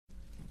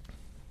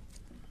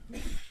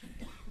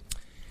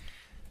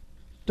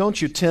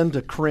Don't you tend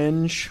to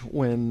cringe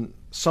when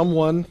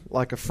someone,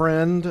 like a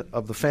friend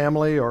of the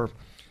family or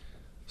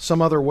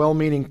some other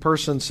well-meaning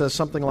person, says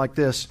something like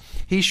this: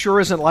 "He sure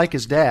isn't like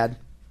his dad"?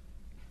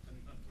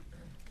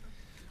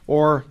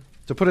 Or,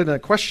 to put it in a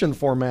question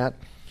format,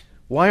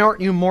 "Why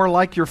aren't you more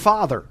like your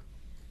father?"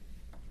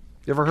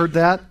 You ever heard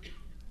that?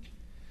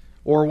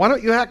 Or, "Why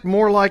don't you act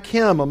more like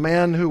him, a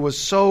man who was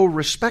so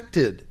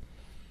respected?"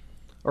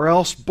 Or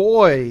else,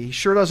 "Boy, he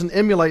sure doesn't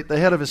emulate the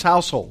head of his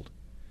household."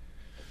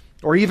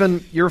 Or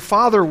even, "Your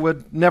father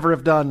would never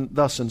have done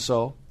thus and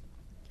so."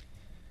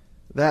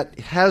 That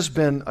has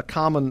been a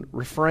common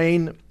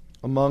refrain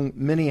among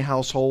many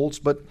households,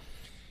 but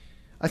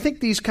I think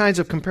these kinds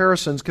of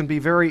comparisons can be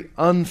very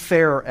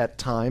unfair at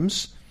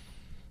times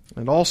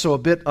and also a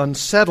bit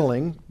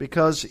unsettling,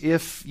 because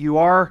if you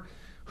are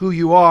who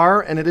you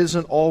are, and it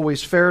isn't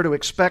always fair to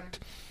expect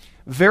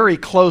very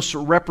close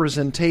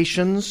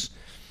representations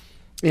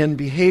in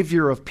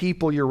behavior of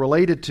people you're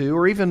related to,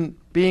 or even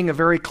being a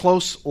very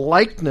close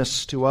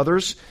likeness to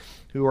others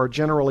who are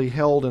generally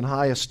held in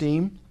high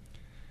esteem.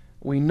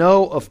 We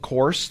know, of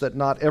course, that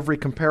not every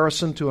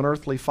comparison to an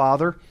earthly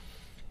father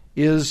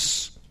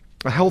is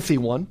a healthy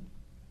one.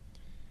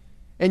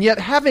 And yet,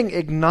 having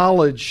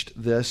acknowledged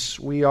this,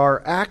 we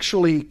are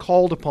actually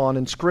called upon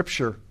in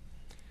Scripture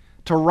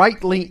to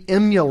rightly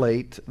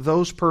emulate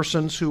those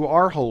persons who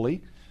are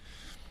holy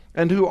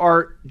and who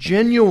are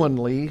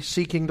genuinely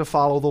seeking to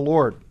follow the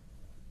Lord.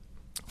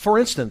 For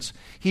instance,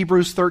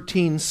 Hebrews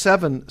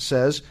 13:7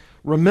 says,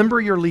 "Remember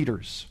your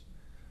leaders,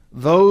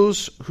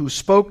 those who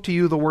spoke to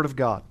you the word of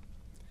God.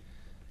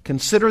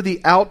 Consider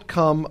the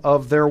outcome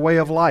of their way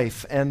of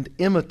life and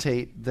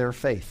imitate their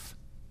faith."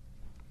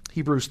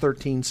 Hebrews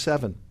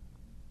 13:7.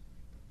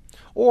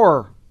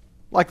 Or,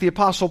 like the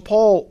Apostle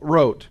Paul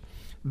wrote,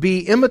 "Be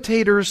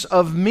imitators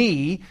of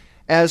me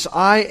as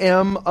I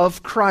am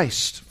of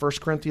Christ."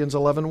 1 Corinthians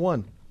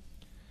 11:1.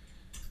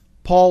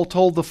 Paul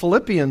told the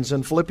Philippians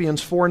in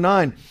Philippians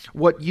 4:9,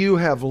 "What you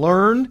have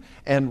learned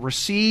and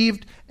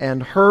received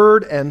and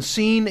heard and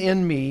seen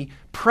in me,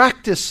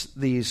 practice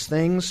these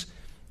things,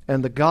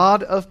 and the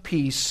God of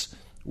peace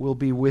will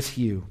be with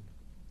you."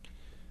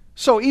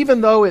 So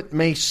even though it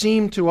may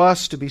seem to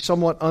us to be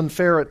somewhat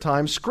unfair at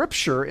times,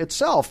 Scripture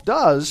itself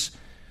does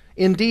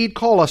indeed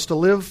call us to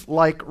live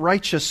like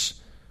righteous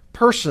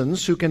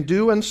persons who can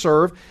do and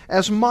serve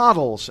as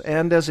models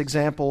and as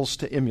examples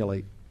to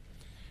emulate.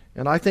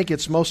 And I think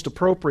it's most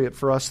appropriate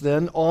for us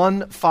then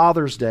on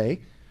Father's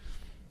Day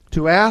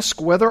to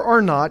ask whether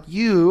or not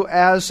you,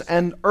 as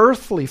an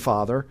earthly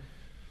father,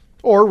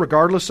 or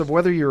regardless of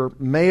whether you're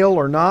male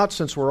or not,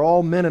 since we're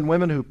all men and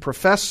women who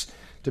profess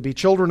to be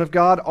children of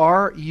God,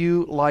 are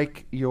you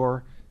like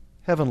your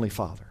heavenly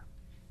Father?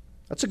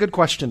 That's a good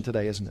question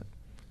today, isn't it?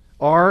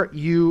 Are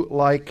you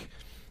like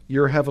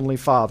your heavenly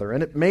Father?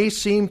 And it may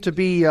seem to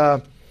be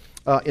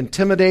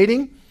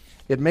intimidating.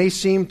 It may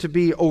seem to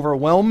be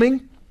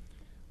overwhelming.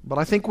 But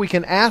I think we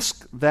can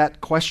ask that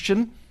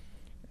question,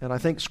 and I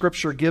think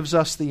Scripture gives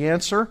us the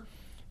answer.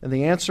 And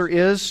the answer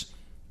is,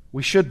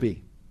 we should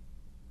be.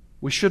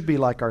 We should be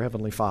like our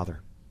Heavenly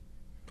Father.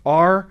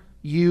 Are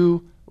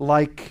you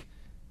like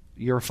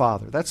your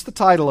Father? That's the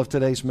title of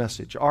today's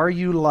message. Are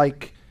you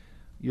like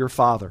your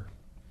Father?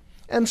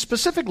 And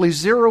specifically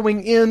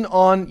zeroing in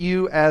on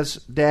you as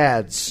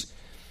dads,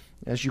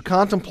 as you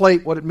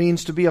contemplate what it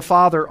means to be a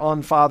father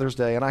on Father's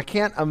Day. And I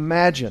can't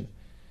imagine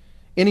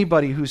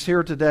anybody who's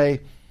here today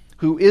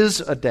who is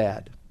a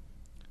dad,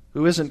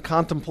 who isn't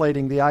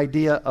contemplating the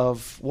idea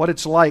of what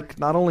it's like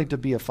not only to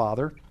be a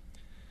father,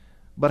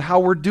 but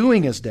how we're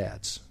doing as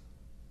dads.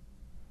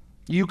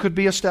 You could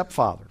be a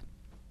stepfather.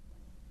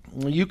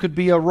 You could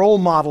be a role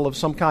model of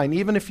some kind,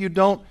 even if you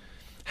don't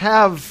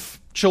have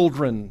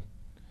children,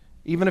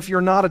 even if you're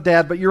not a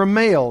dad, but you're a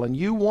male, and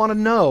you want to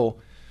know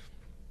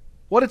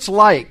what it's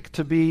like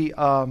to be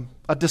a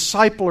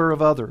discipler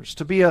of others,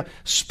 to be a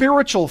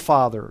spiritual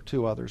father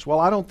to others. Well,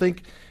 I don't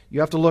think you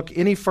have to look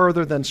any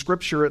further than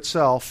Scripture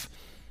itself.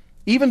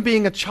 Even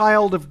being a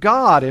child of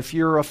God, if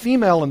you're a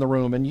female in the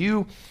room and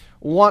you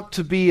want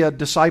to be a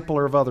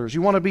discipler of others,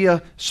 you want to be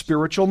a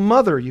spiritual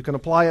mother, you can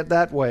apply it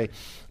that way.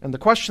 And the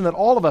question that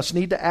all of us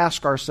need to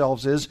ask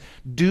ourselves is,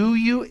 do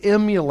you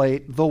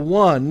emulate the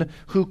one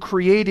who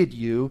created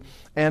you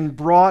and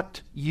brought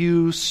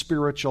you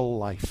spiritual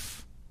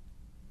life?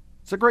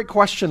 It's a great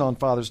question on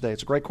Father's Day.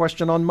 It's a great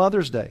question on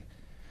Mother's Day.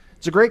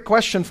 It's a great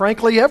question,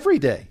 frankly, every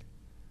day.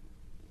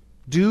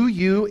 Do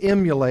you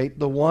emulate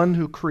the one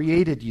who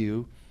created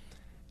you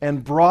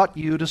and brought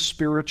you to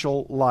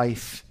spiritual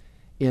life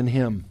in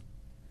Him?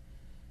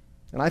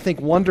 And I think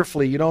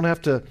wonderfully, you don't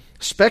have to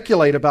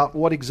speculate about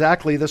what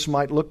exactly this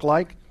might look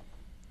like.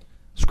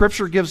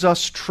 Scripture gives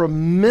us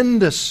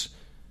tremendous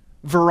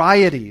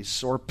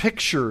varieties or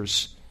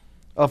pictures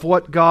of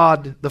what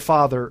God the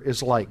Father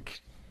is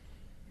like.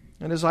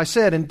 And as I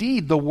said,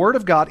 indeed, the Word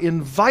of God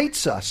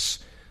invites us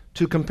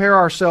to compare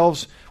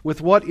ourselves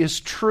with what is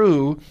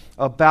true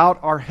about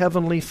our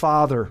Heavenly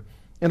Father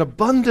in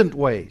abundant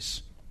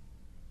ways.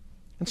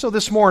 And so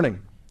this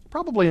morning,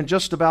 probably in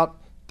just about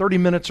 30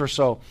 minutes or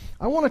so,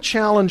 I want to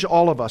challenge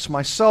all of us,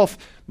 myself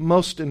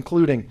most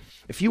including.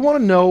 If you want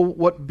to know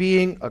what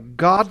being a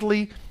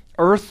godly,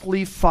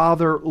 earthly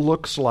father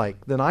looks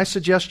like, then I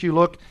suggest you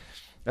look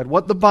at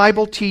what the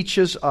Bible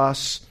teaches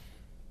us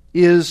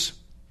is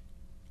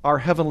our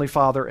Heavenly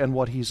Father and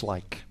what He's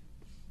like.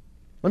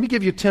 Let me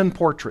give you 10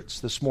 portraits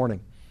this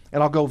morning.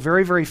 And I'll go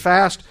very, very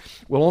fast.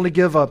 We'll only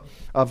give a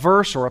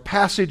verse or a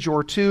passage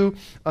or two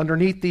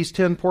underneath these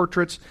 10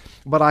 portraits.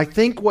 But I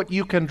think what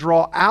you can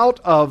draw out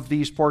of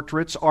these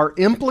portraits are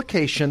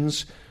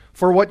implications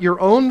for what your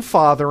own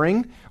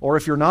fathering, or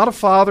if you're not a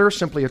father,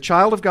 simply a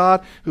child of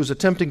God who's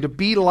attempting to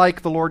be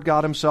like the Lord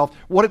God Himself,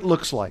 what it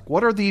looks like.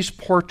 What are these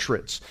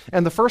portraits?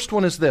 And the first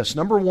one is this.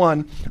 Number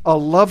one, a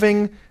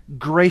loving,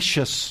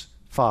 gracious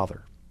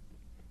Father.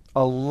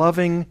 A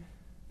loving,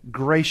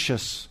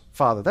 gracious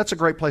Father. That's a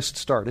great place to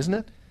start, isn't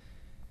it?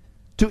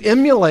 To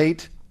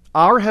emulate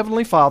our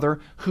Heavenly Father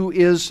who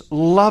is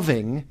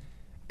loving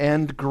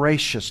and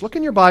gracious. Look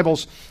in your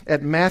Bibles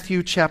at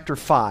Matthew chapter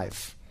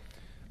 5.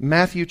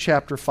 Matthew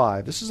chapter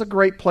 5. This is a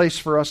great place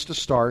for us to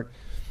start.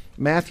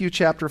 Matthew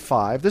chapter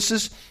 5. This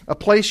is a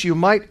place you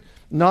might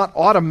not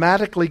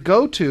automatically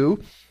go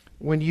to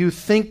when you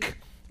think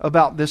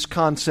about this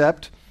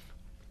concept,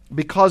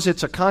 because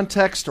it's a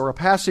context or a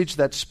passage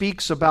that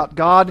speaks about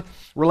God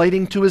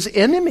relating to His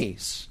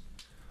enemies.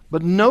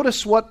 But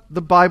notice what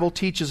the Bible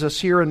teaches us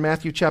here in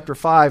Matthew chapter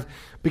 5,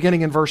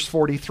 beginning in verse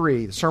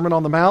 43. The Sermon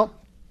on the Mount,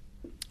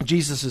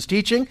 Jesus is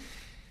teaching,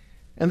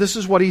 and this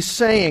is what He's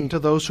saying to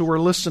those who are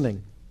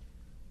listening.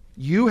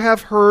 You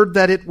have heard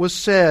that it was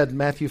said,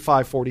 Matthew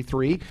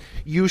 5:43,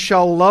 you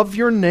shall love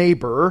your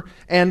neighbor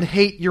and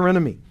hate your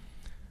enemy.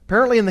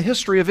 Apparently in the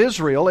history of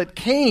Israel, it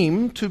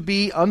came to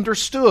be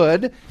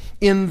understood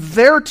in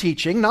their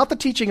teaching, not the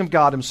teaching of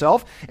God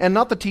Himself and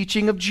not the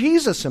teaching of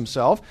Jesus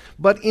Himself,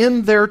 but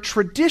in their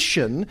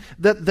tradition,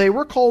 that they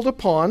were called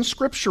upon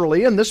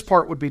scripturally, and this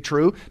part would be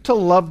true, to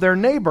love their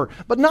neighbor,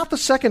 but not the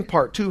second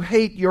part, to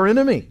hate your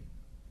enemy.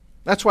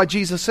 That's why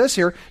Jesus says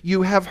here,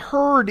 you have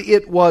heard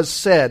it was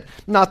said,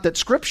 not that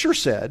Scripture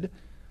said,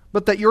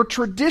 but that your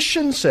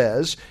tradition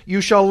says, you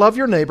shall love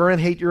your neighbor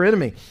and hate your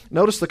enemy.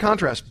 Notice the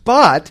contrast.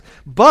 But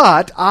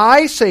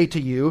I say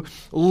to you,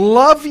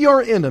 love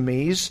your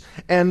enemies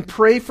and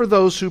pray for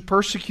those who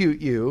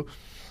persecute you,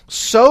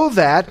 so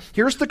that,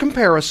 here's the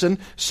comparison,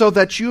 so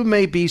that you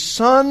may be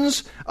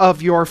sons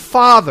of your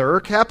Father,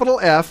 capital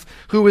F,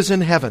 who is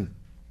in heaven.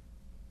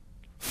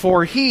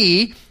 For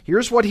He,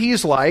 here's what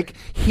He's like,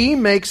 He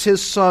makes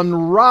His sun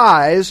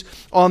rise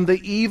on the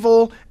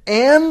evil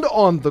and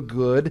on the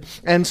good,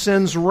 and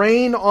sends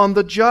rain on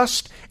the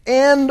just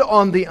and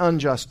on the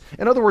unjust.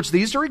 In other words,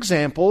 these are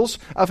examples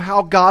of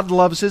how God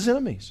loves His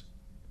enemies.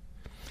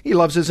 He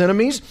loves His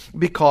enemies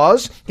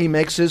because He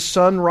makes His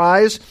sun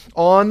rise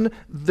on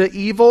the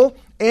evil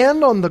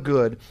and on the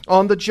good,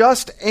 on the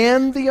just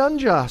and the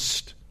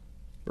unjust.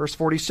 Verse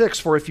 46,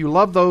 for if you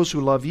love those who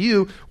love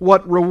you,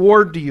 what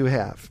reward do you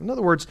have? In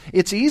other words,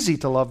 it's easy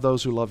to love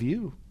those who love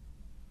you.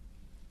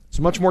 It's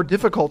much more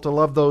difficult to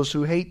love those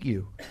who hate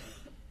you.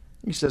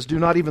 He says, do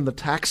not even the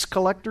tax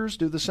collectors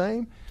do the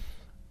same?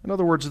 In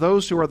other words,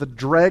 those who are the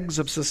dregs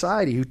of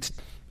society, who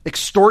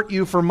extort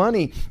you for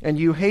money and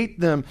you hate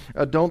them,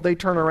 don't they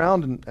turn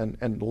around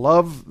and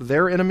love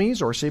their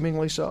enemies, or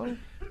seemingly so?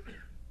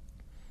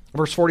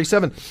 Verse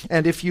 47,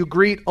 and if you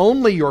greet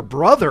only your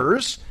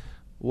brothers,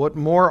 what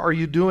more are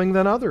you doing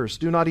than others?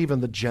 Do not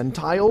even the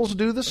Gentiles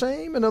do the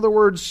same? In other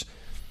words,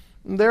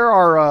 there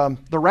are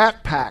the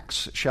rat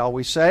packs, shall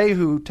we say,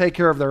 who take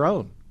care of their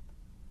own.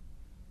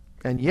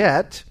 And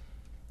yet,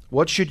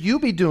 what should you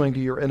be doing to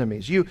your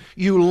enemies? You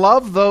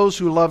love those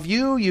who love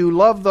you. You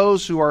love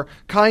those who are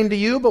kind to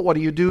you. But what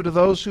do you do to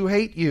those who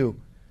hate you?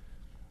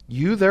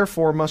 You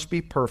therefore must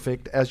be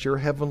perfect as your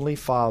heavenly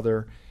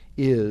Father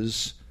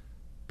is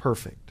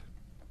perfect.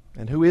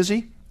 And who is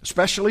He?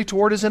 Especially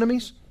toward His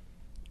enemies?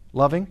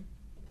 Loving.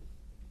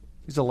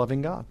 He's a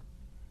loving God.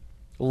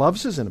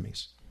 Loves His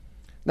enemies.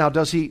 Now,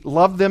 does He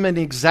love them in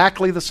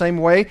exactly the same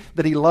way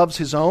that He loves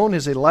His own,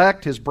 His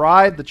elect, His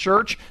bride, the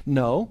church?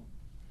 No.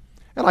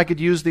 And I could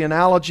use the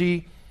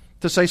analogy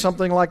to say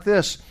something like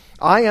this.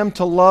 I am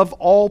to love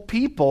all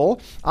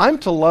people. I'm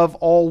to love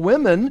all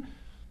women.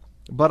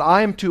 But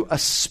I am to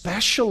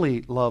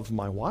especially love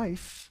my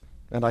wife.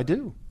 And I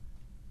do.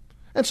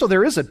 And so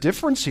there is a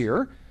difference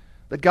here.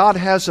 That God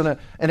has an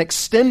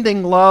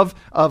extending love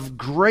of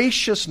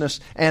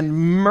graciousness and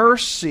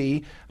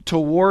mercy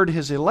toward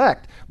His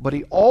elect. But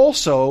He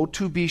also,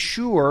 to be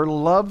sure,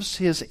 loves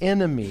His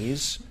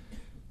enemies,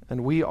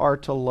 and we are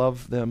to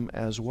love them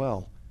as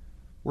well.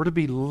 We're to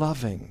be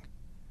loving.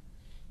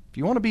 If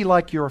you want to be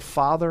like your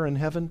Father in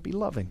heaven, be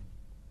loving.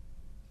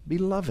 Be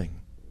loving.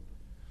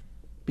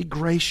 Be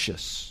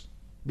gracious.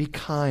 Be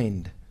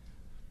kind.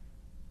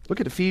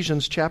 Look at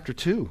Ephesians chapter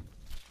 2.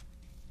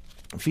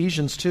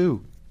 Ephesians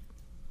 2.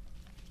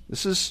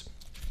 This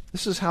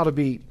is how to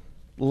be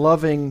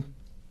loving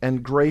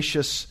and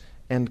gracious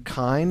and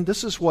kind.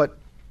 This is what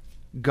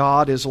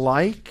God is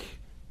like.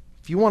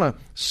 If you want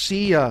to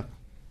see a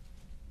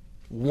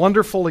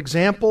wonderful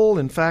example,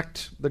 in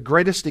fact, the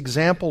greatest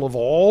example of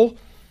all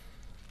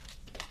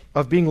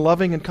of being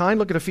loving and kind.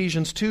 Look at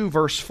Ephesians 2,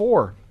 verse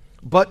 4.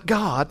 But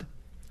God,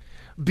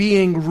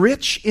 being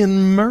rich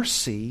in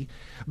mercy,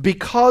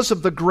 because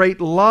of the great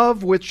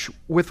love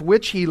with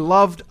which He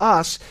loved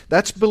us,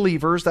 that's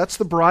believers, that's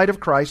the bride of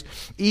Christ,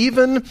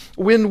 even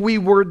when we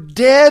were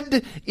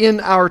dead in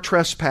our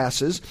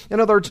trespasses, in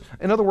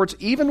other words,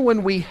 even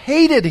when we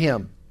hated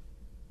Him,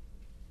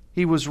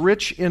 He was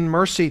rich in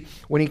mercy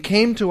when He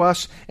came to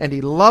us, and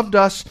He loved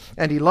us,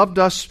 and He loved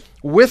us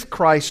with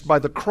Christ by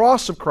the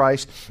cross of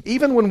Christ.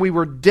 Even when we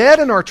were dead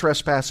in our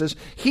trespasses,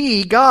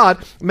 He,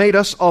 God, made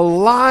us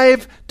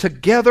alive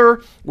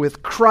together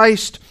with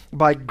Christ.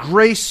 By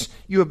grace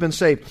you have been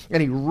saved.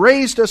 And He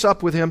raised us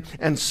up with Him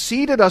and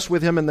seated us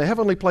with Him in the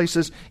heavenly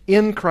places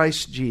in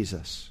Christ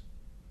Jesus.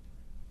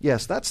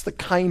 Yes, that's the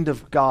kind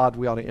of God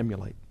we ought to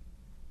emulate.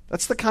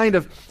 That's the kind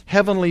of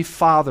heavenly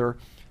Father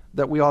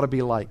that we ought to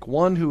be like.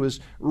 One who is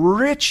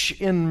rich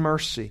in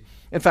mercy.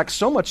 In fact,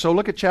 so much so,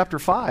 look at chapter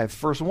 5,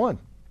 verse 1.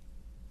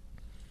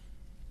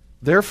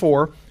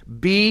 Therefore,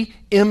 be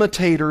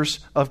imitators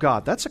of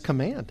God. That's a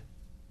command.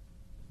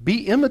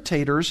 Be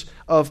imitators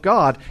of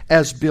God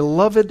as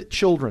beloved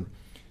children.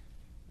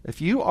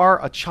 If you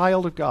are a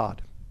child of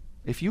God,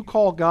 if you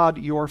call God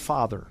your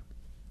Father,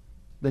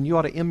 then you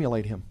ought to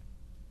emulate Him.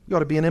 You ought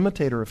to be an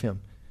imitator of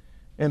Him.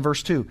 And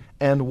verse 2,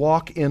 and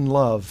walk in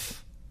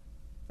love,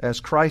 as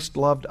Christ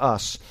loved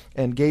us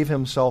and gave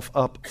Himself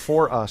up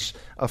for us,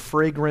 a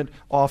fragrant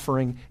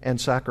offering and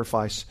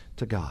sacrifice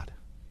to God.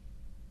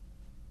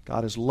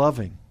 God is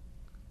loving,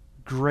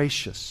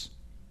 gracious,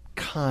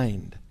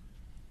 kind,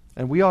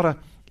 and we ought to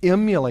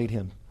emulate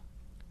Him.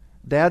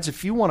 Dads,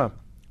 if you want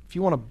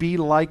to be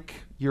like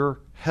your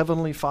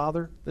heavenly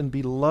Father, then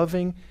be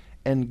loving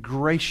and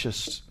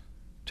gracious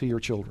to your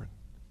children.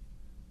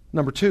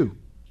 Number 2,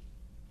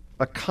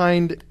 a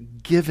kind,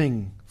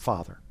 giving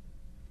Father.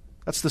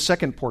 That's the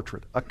second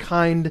portrait, a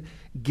kind,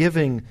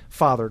 giving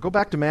Father. Go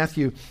back to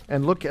Matthew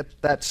and look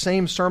at that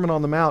same Sermon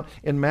on the Mount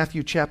in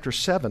Matthew chapter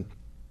 7.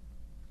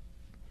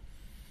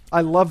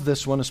 I love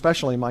this one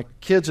especially. My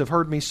kids have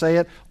heard me say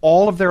it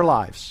all of their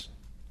lives.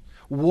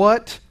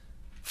 What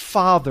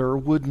father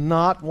would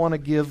not want to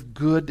give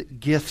good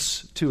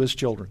gifts to his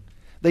children?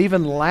 They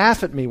even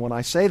laugh at me when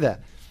I say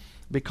that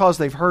because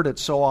they've heard it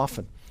so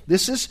often.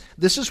 This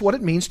is what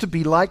it means to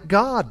be like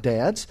God,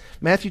 dads.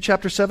 Matthew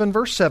chapter 7,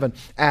 verse 7.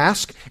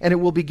 Ask, and it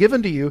will be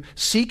given to you.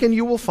 Seek, and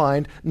you will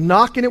find.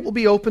 Knock, and it will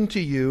be opened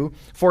to you.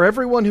 For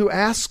everyone who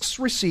asks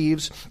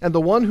receives, and the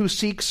one who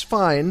seeks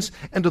finds,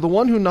 and to the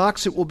one who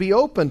knocks it will be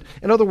opened.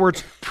 In other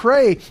words,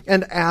 pray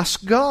and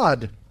ask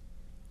God.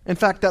 In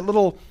fact, that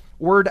little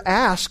word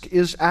ask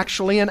is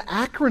actually an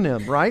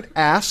acronym, right?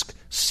 Ask,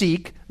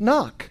 seek,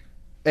 knock.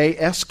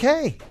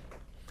 A-S-K.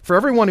 For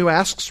everyone who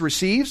asks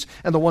receives,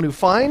 and the one who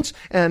finds,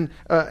 and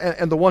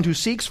the one who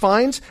seeks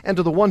finds, and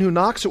to the one who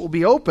knocks it will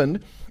be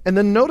opened. And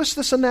then notice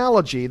this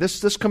analogy,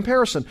 this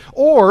comparison.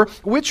 Or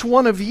which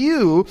one of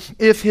you,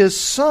 if his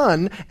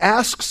son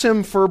asks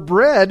him for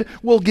bread,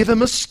 will give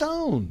him a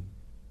stone?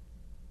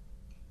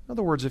 In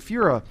other words, if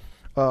you're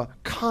a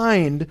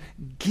kind,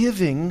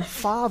 giving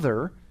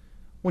father,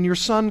 when your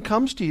son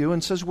comes to you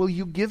and says, will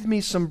you give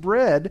me some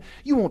bread,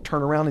 you won't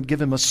turn around and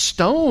give him a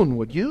stone,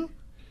 would you?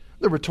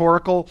 The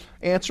rhetorical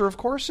answer, of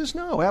course, is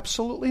no,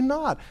 absolutely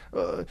not.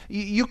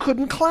 You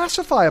couldn't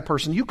classify a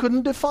person. You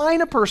couldn't define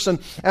a person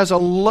as a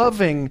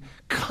loving,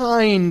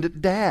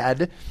 kind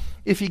dad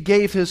if he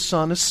gave his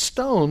son a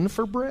stone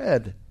for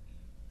bread.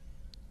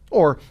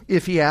 Or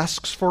if he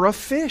asks for a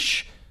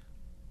fish,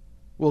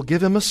 we'll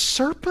give him a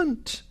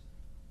serpent.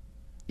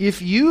 If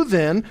you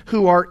then,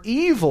 who are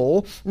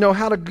evil, know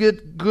how to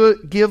give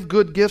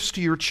good gifts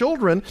to your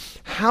children,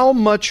 how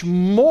much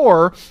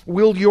more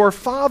will your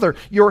Father,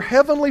 your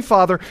heavenly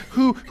Father,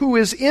 who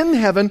is in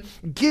heaven,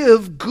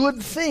 give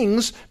good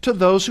things to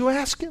those who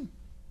ask Him?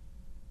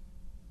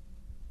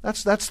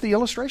 That's the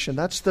illustration.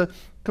 That's the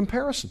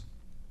comparison.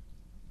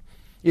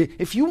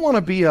 If you want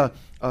to be a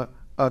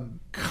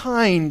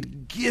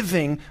kind,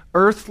 giving,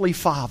 earthly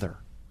father,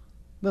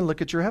 then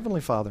look at your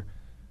heavenly Father.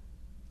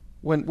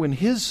 When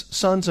his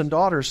sons and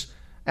daughters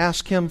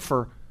ask him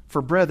for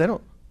bread, they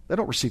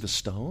don't receive a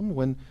stone.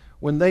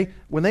 When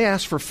they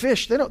ask for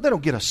fish, they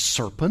don't get a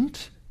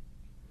serpent.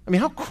 I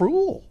mean, how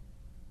cruel!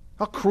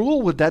 How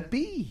cruel would that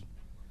be?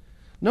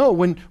 No,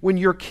 when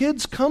your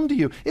kids come to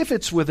you, if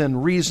it's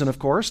within reason, of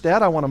course,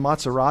 Dad, I want a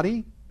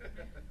Maserati.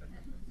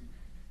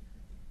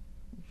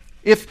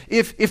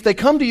 If they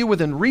come to you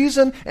within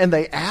reason and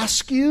they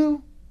ask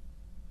you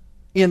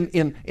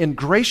in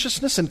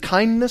graciousness and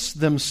kindness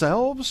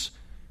themselves,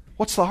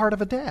 what's the heart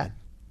of a dad?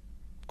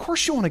 Of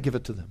course you want to give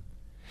it to them.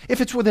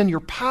 If it's within your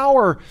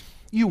power,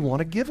 you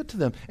want to give it to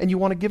them. And you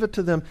want to give it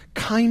to them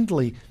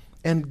kindly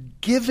and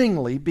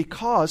givingly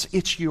because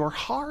it's your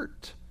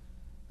heart.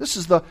 This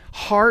is the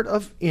heart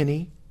of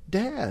any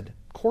dad.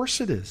 Of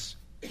course it is.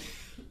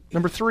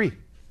 Number 3,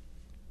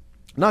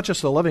 not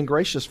just a loving,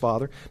 gracious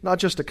father, not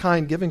just a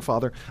kind, giving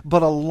father,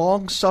 but a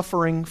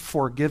long-suffering,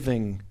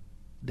 forgiving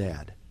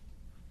dad.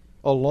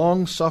 a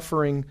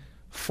long-suffering,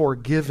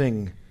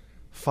 forgiving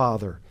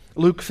Father.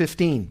 Luke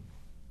 15.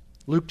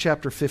 Luke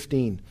chapter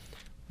 15.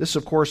 This,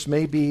 of course,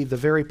 may be the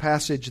very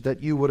passage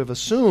that you would have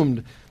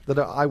assumed that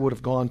I would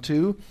have gone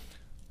to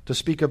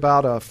speak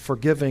about a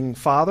forgiving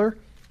Father.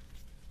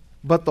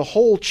 But the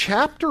whole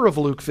chapter of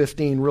Luke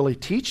 15 really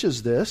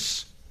teaches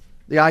this,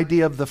 the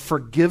idea of the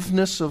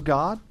forgiveness of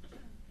God.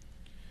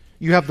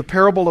 You have the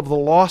parable of the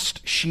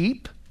lost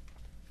sheep.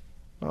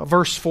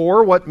 Verse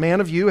 4, what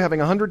man of you, having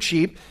 100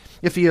 sheep,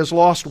 if he has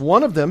lost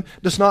one of them,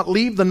 does not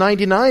leave the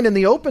 99 in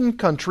the open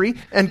country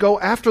and go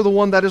after the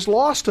one that is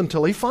lost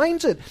until he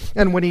finds it?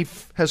 And when he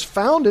has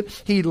found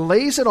it, he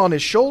lays it on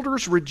his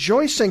shoulders,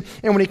 rejoicing.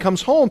 And when he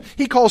comes home,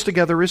 he calls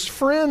together his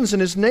friends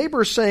and his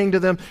neighbors, saying to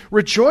them,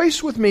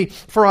 "Rejoice with me,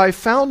 for I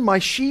found my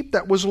sheep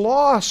that was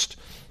lost."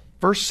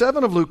 Verse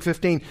 7 of Luke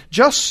 15,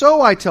 "Just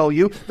so, I tell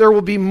you, there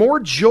will be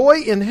more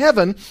joy in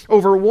heaven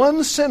over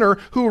one sinner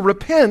who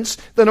repents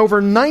than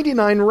over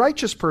 99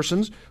 righteous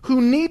persons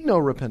who need no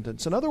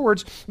repentance." In other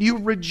words, you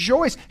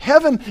rejoice.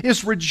 Heaven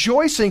is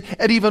rejoicing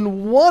at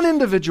even one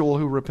individual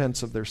who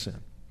repents of their sin.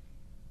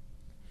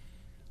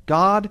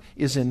 God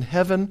is in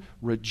heaven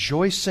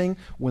rejoicing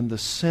when the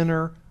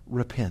sinner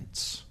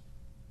repents.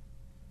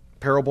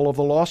 Parable of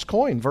the lost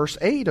coin, verse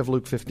 8 of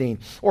Luke 15.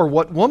 "Or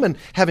what woman,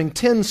 having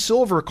 10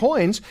 silver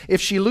coins,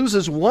 if she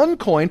loses one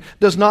coin,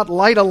 does not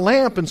light a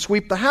lamp and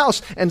sweep the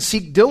house and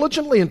seek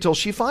diligently until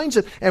she finds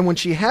it? And when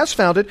she has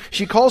found it,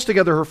 she calls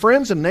together her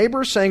friends and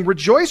neighbors, saying,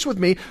 'Rejoice with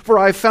me, for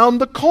I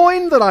found the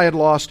coin that I had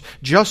lost.'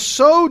 Just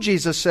so,"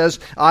 Jesus says,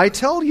 "I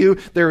tell you,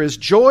 there is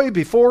joy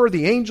before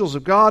the angels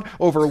of God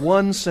over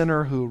one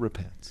sinner who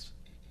repents."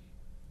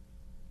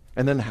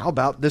 And then how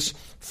about this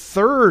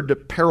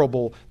third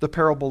parable, the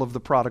parable of the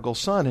prodigal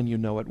son? And you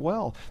know it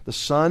well. The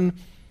son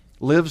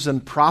lives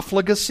in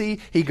profligacy.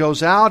 He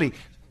goes out, he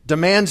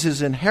demands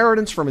his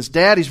inheritance from his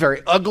dad. He's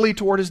very ugly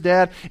toward his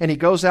dad. And he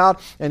goes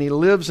out and he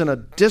lives in a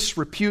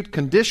disrepute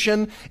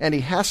condition. And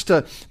he has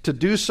to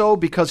do so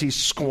because he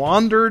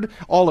squandered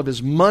all of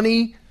his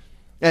money.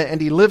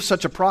 And he lives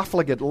such a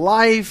profligate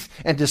life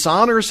and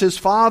dishonors his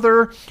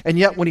father. And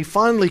yet when he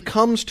finally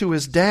comes to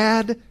his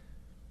dad,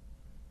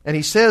 and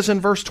he says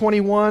in verse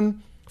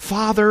 21,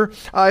 "Father,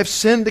 I've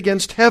sinned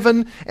against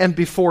heaven and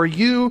before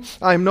you.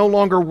 I am no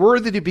longer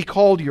worthy to be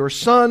called your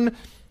son."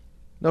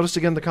 Notice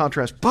again the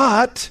contrast.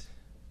 "But,"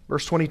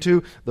 verse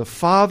 22, "the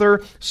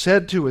father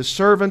said to his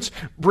servants,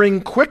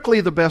 'Bring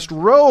quickly the best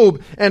robe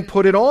and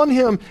put it on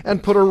him,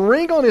 and put a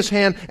ring on his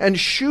hand and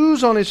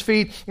shoes on his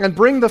feet, and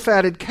bring the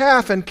fatted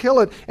calf and kill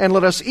it, and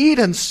let us eat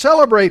and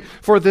celebrate.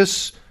 For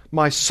this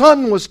my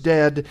son was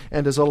dead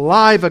and is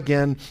alive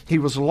again. He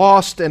was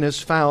lost and is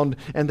found.'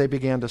 And they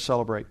began to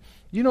celebrate."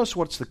 You notice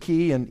what's the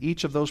key in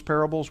each of those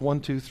parables?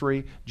 1, 2,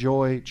 3.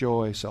 Joy,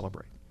 joy,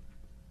 celebrate.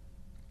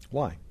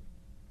 Why?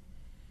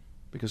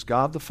 Because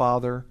God the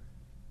Father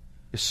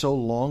is so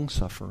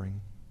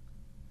long-suffering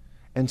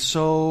and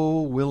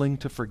so willing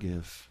to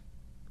forgive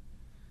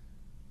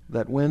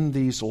that when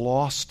these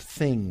lost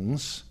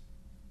things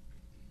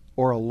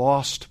or a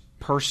lost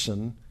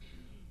person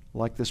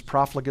like this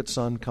profligate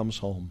son comes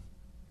home,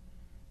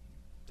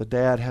 the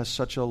dad has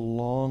such a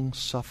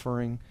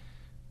long-suffering,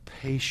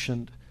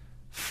 patient,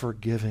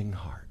 forgiving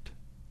heart.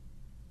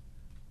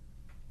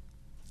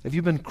 Have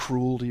you been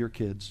cruel to your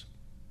kids?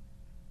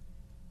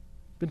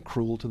 Been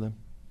cruel to them?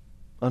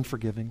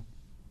 Unforgiving?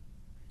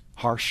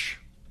 Harsh?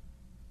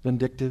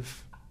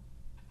 Vindictive?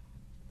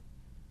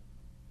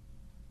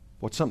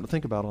 What's something to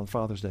think about on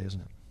Father's Day,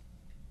 isn't it?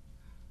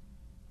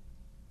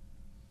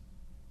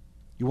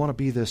 You want to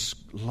be this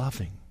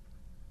loving,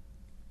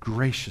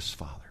 gracious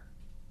Father.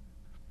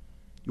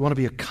 You want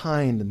to be a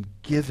kind and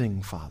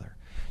giving Father.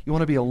 You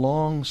want to be a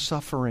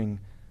long-suffering,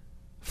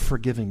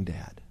 forgiving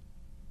dad.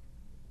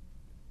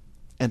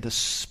 And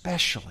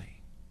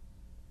especially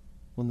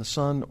when the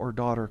son or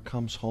daughter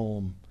comes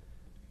home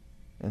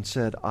and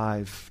said,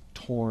 "I've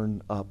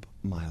torn up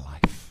my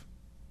life.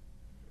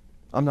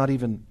 I'm not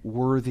even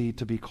worthy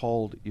to be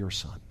called your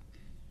son.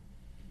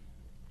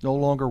 No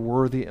longer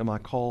worthy am I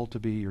called to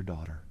be your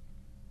daughter."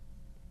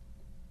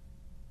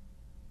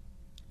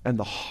 And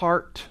the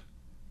heart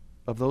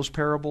of those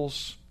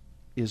parables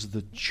is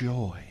the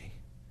joy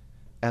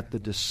at the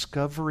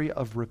discovery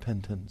of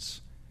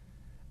repentance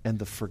and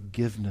the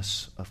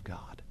forgiveness of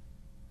God.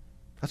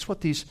 That's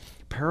what these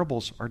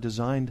parables are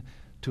designed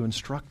to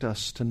instruct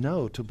us to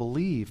know, to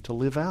believe, to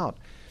live out.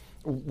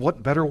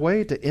 What better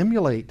way to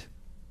emulate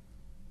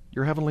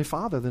your Heavenly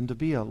Father than to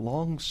be a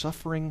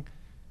long-suffering,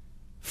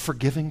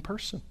 forgiving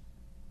person?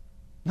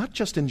 Not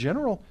just in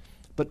general,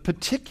 but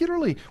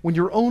particularly when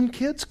your own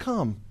kids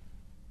come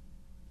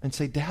and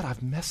say, "Dad,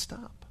 I've messed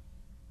up.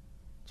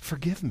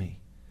 Forgive me."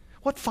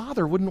 What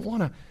father wouldn't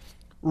want to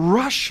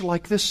rush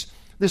like this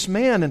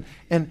man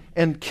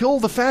and kill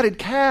the fatted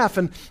calf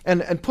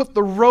and put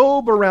the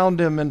robe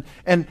around him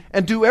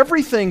and do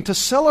everything to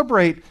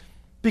celebrate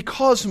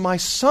because my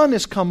son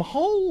has come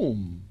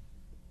home?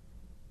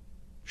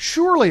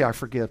 Surely I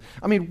forgive.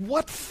 I mean,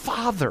 what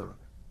father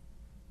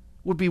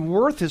would be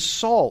worth his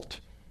salt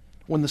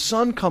when the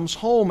son comes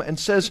home and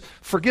says,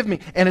 forgive me,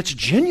 and it's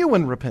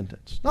genuine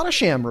repentance, not a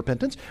sham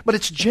repentance, but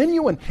it's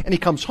genuine, and he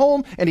comes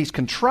home and he's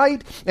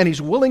contrite and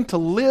he's willing to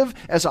live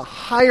as a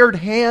hired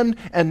hand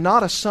and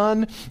not a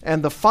son,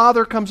 and the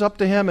father comes up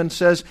to him and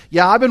says,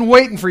 yeah, I've been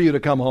waiting for you to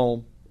come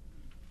home,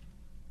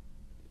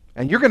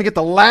 and you're going to get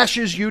the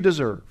lashes you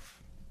deserve.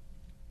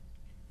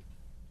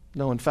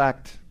 No, in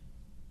fact,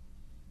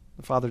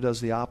 the father does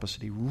the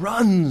opposite. He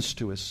runs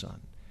to his son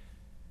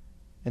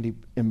and he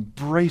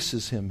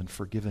embraces him in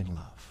forgiving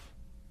love.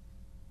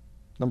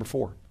 Number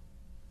four.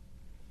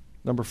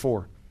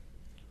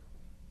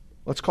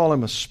 Let's call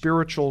him a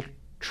spiritual,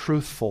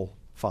 truthful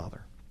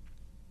father.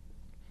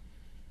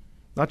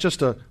 Not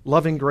just a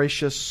loving,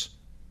 gracious,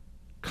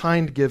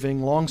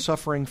 kind-giving,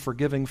 long-suffering,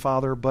 forgiving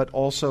father, but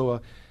also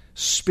a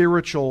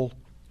spiritual,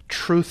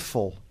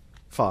 truthful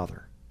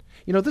father.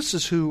 You know, this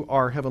is who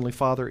our Heavenly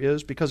Father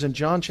is, because in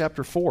John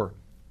chapter 4,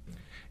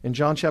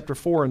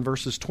 in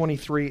verses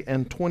 23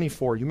 and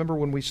 24, you remember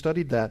when we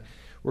studied that?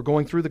 We're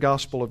going through the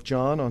Gospel of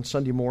John on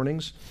Sunday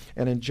mornings,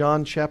 and in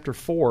John chapter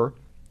 4,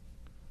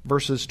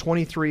 verses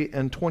 23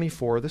 and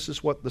 24, this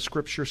is what the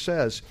Scripture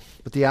says.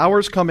 But the hour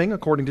is coming,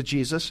 according to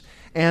Jesus,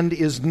 and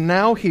is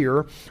now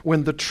here,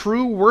 when the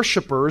true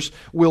worshipers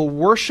will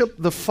worship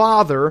the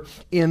Father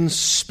in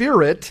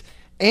spirit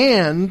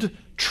and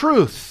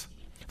truth.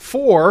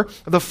 For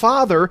the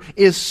Father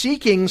is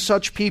seeking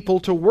such people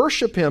to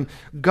worship Him.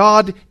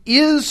 God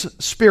is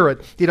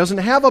spirit. He doesn't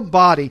have a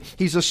body.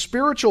 He's a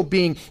spiritual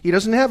being. He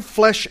doesn't have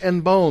flesh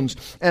and bones.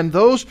 And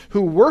those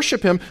who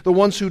worship Him, the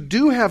ones who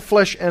do have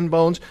flesh and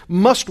bones,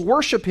 must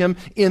worship Him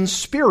in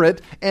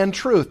spirit and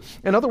truth.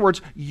 In other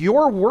words,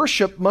 your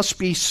worship must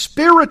be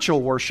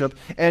spiritual worship,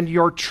 and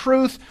your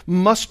truth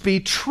must be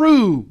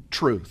true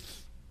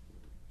truth.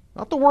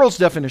 Not the world's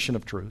definition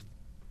of truth.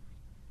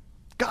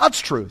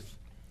 God's truth.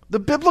 The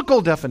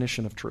biblical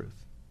definition of truth.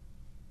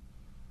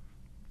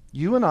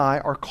 You and I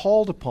are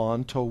called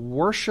upon to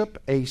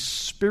worship a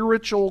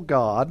spiritual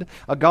God,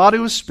 a God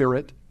who is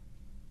spirit,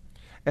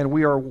 and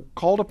we are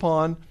called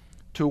upon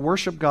to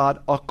worship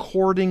God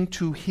according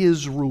to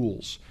His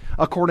rules,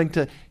 according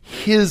to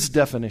His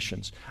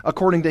definitions,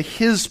 according to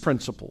His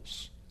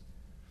principles.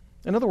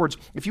 In other words,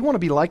 if you want to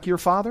be like your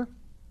Father,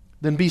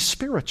 then be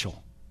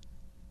spiritual.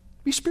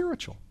 Be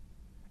spiritual.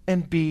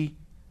 And be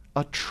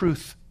a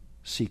truth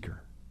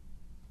seeker.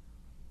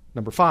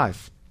 Number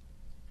 5,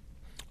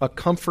 a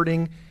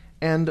comforting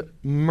and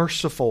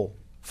merciful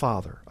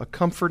Father. A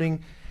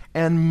comforting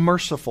and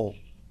merciful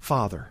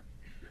Father.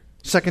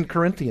 2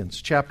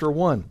 Corinthians chapter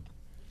 1.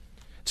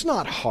 It's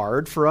not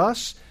hard for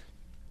us.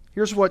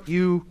 Here's what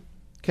you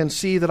can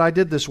see that I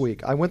did this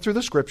week. I went through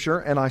the Scripture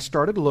and I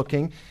started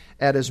looking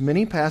at as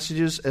many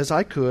passages as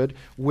I could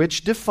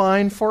which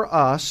define for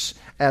us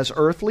as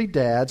earthly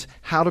dads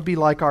how to be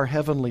like our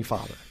Heavenly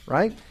Father,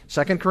 right?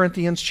 2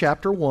 Corinthians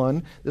chapter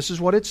 1, this is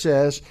what it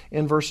says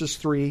in verses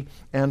 3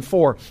 and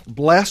 4.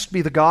 Blessed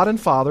be the God and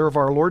Father of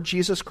our Lord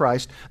Jesus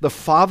Christ, the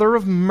Father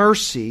of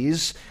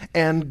mercies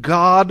and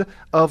God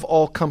of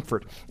all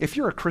comfort. If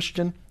you're a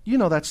Christian, you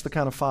know that's the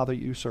kind of Father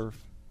you serve.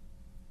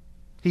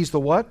 He's the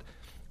what?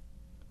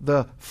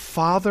 The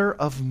Father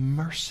of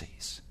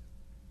mercies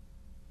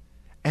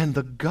and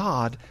the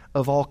God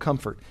of all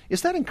comfort.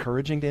 Is that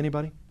encouraging to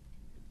anybody?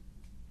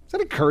 Is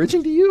that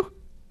encouraging to you?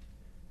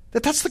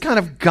 That's the kind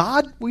of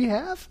God we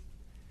have?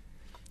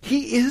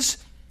 He is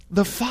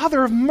the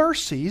Father of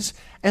mercies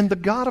and the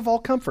God of all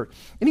comfort.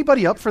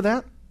 Anybody up for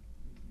that?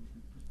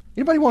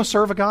 Anybody want to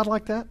serve a God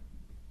like that?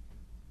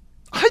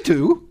 I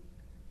do.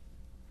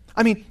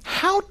 I mean,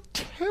 how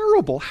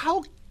terrible,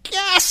 how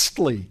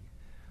ghastly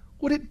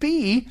would it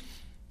be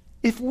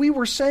if we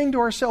were saying to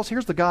ourselves,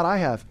 here's the God I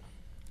have.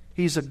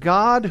 He's a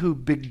God who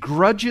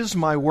begrudges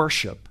my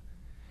worship.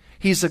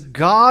 He's a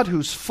God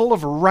who's full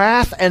of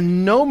wrath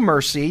and no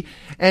mercy,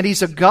 and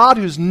He's a God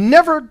who's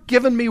never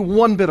given me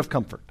one bit of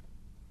comfort.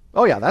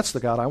 Oh yeah, that's the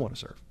God I want to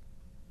serve.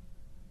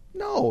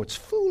 No, it's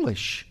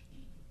foolish.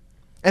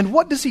 And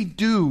what does He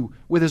do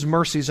with His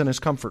mercies and His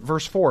comfort?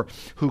 Verse 4,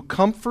 who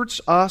comforts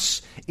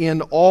us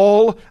in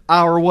all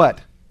our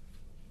what?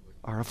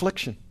 Our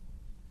affliction.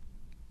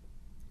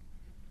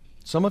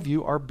 Some of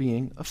you are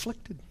being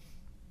afflicted.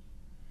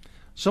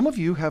 Some of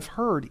you have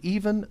heard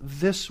even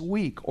this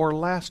week or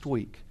last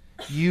week,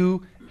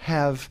 you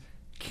have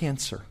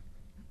cancer.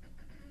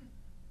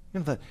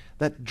 You know,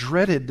 that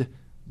dreaded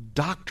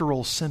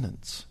doctoral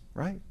sentence,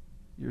 right?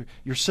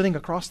 You're sitting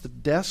across the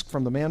desk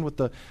from the man with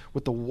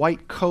the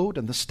white coat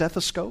and the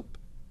stethoscope.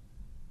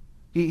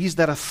 He's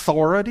that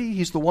authority.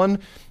 He's the one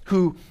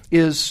who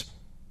is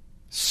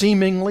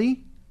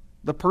seemingly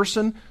the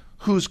person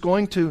who's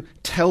going to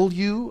tell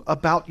you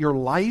about your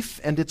life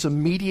and its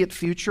immediate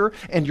future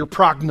and your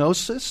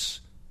prognosis.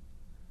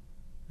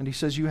 And he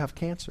says you have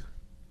cancer.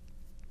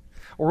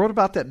 Or what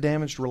about that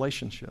damaged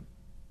relationship?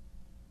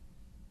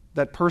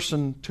 That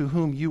person to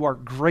whom you are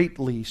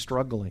greatly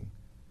struggling,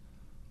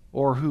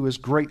 or who is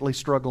greatly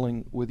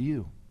struggling with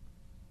you.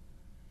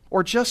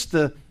 Or just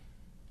the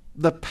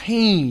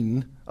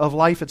pain of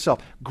life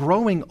itself.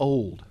 Growing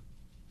old.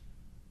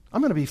 I'm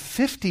going to be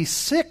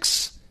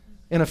 56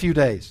 in a few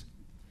days.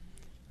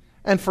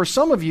 And for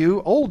some of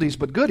you, oldies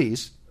but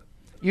goodies,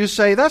 you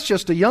say, that's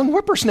just a young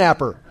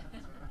whippersnapper.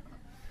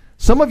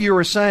 Some of you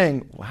are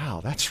saying,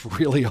 wow, that's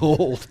really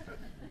old.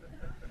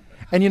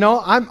 And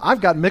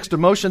I've got mixed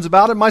emotions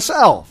about it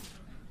myself.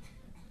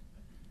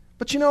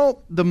 But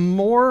the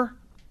more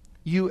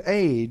you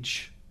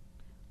age,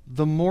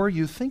 the more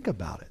you think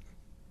about it.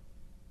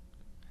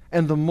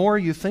 And the more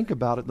you think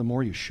about it, the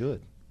more you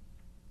should.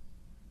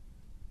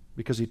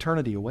 Because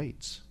eternity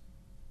awaits.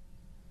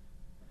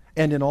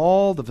 And in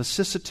all the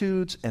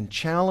vicissitudes and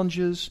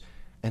challenges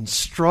and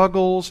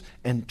struggles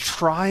and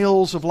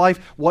trials of life,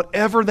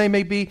 whatever they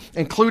may be,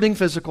 including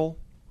physical,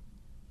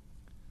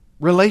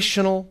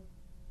 relational,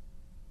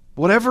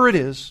 whatever it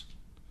is,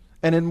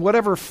 and in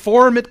whatever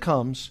form it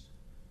comes,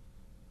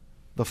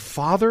 the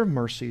Father of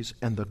mercies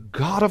and the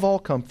God of all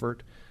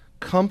comfort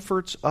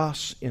comforts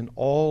us in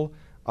all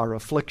our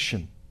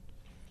affliction,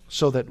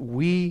 so that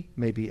we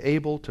may be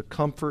able to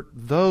comfort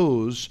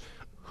those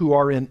who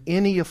are in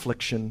any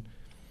affliction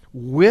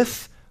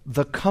with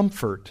the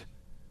comfort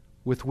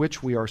with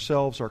which we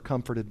ourselves are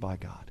comforted by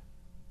God.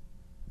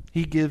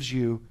 He gives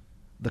you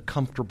the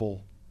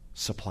comfortable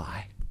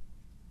supply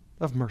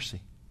of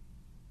mercy,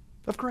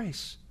 of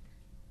grace.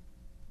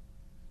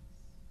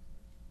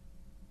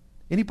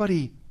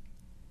 Anybody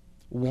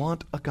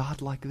want a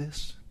God like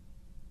this?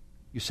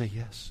 You say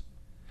yes.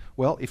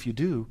 Well, if you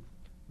do,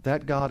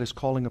 that God is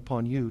calling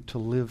upon you to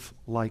live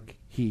like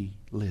He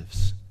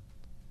lives,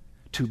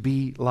 to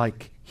be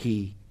like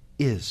He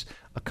is,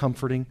 a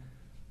comforting,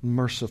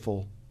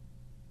 merciful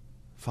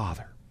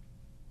Father.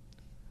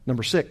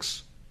 Number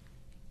 6,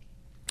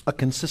 a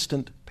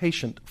consistent,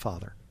 patient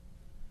Father.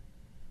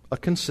 A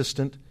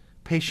consistent,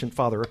 patient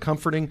Father, a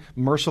comforting,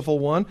 merciful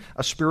one,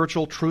 a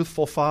spiritual,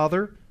 truthful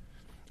Father,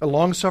 a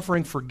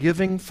long-suffering,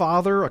 forgiving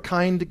Father, a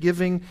kind,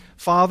 giving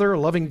Father, a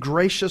loving,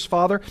 gracious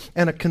Father,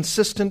 and a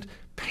consistent,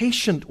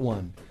 patient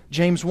one.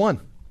 James 1.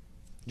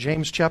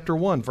 James chapter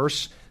 1,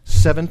 verse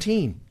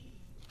 17.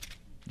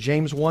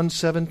 James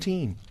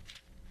 1:17.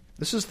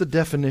 This is the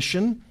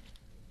definition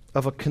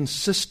of a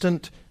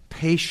consistent,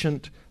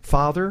 patient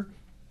Father.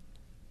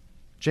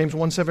 James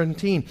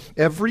 1:17.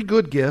 Every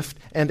good gift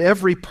and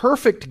every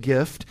perfect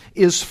gift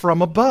is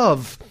from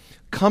above,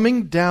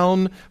 coming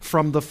down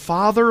from the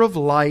Father of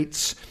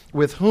lights,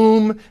 with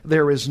whom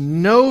there is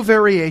no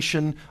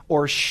variation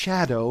or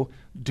shadow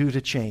due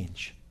to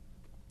change.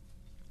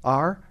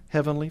 Our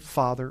Heavenly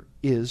Father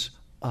is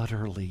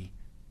utterly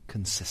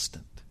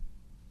consistent.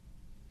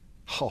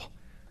 Oh,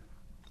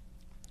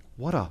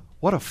 what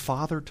a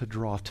Father to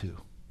draw to.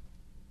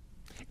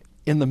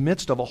 In the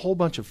midst of a whole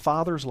bunch of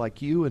fathers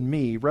like you and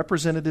me,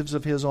 representatives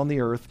of His on the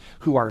earth,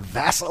 who are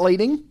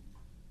vacillating,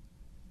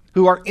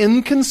 who are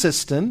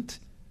inconsistent,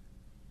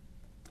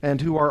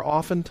 and who are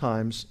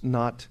oftentimes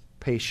not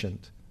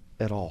patient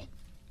at all.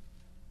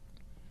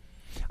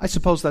 I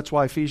suppose that's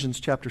why Ephesians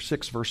chapter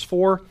 6, verse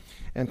 4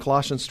 and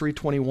Colossians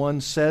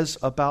 3:21 says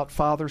about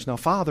fathers, now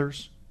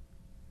fathers,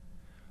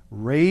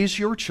 raise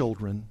your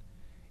children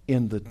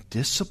in the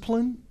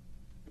discipline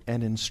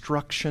and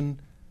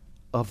instruction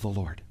of the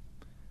Lord.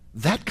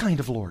 That kind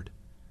of Lord.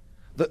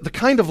 The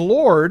kind of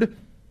Lord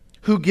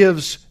who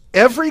gives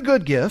every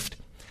good gift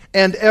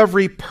and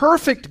every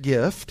perfect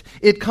gift.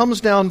 It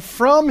comes down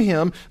from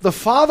Him, the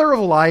Father of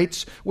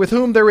lights, with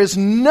whom there is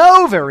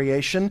no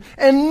variation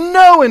and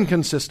no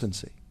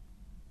inconsistency.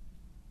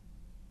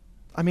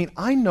 I mean,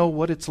 I know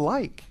what it's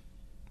like,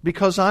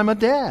 because I'm a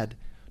dad,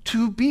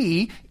 to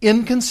be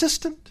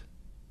inconsistent.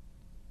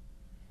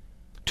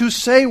 To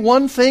say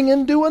one thing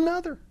and do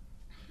another.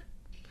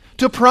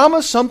 To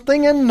promise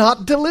something and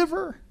not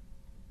deliver.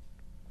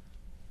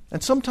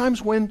 And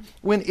sometimes when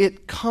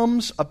it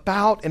comes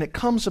about, and it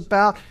comes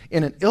about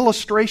in an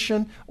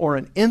illustration or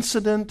an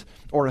incident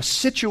or a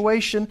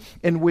situation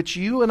in which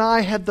you and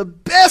I had the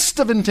best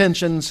of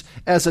intentions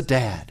as a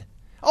dad.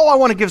 Oh, I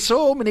want to give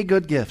so many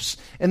good gifts.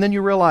 And then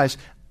you realize,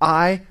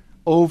 I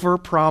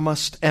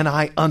overpromised and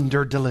I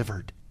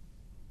underdelivered.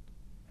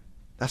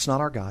 That's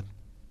not our God.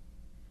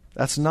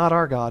 That's not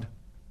our God.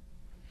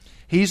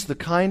 He's the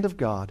kind of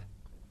God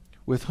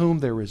with whom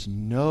there is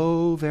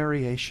no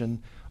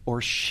variation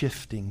or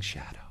shifting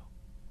shadow.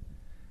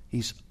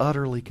 He's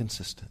utterly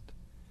consistent.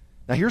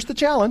 Now here's the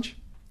challenge.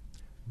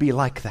 Be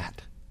like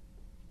that.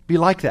 Be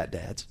like that,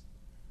 dads.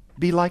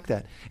 Be like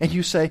that. And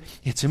you say,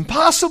 it's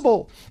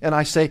impossible. And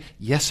I say,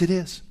 yes, it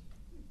is.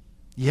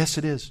 Yes,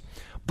 it is.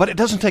 But it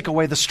doesn't take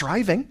away the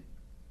striving.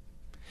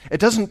 It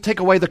doesn't take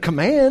away the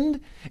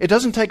command. It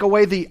doesn't take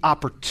away the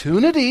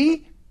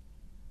opportunity.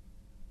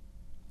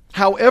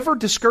 However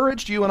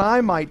discouraged you and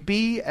I might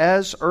be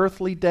as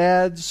earthly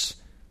dads,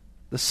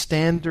 the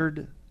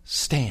standard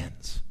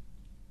stands.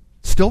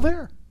 Still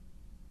there.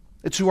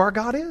 It's who our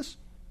God is.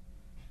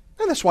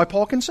 And that's why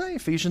Paul can say,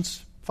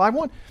 Ephesians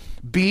 5:1,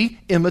 be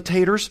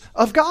imitators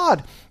of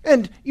God.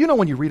 And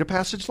when you read a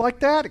passage like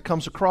that, it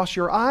comes across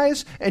your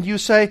eyes and you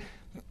say,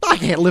 I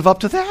can't live up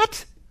to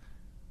that.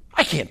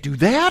 I can't do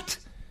that.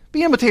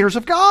 Be imitators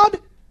of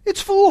God?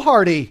 It's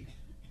foolhardy.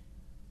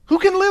 Who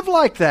can live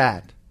like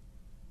that?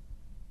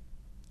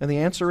 And the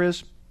answer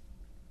is,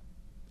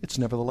 it's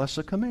nevertheless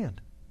a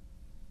command.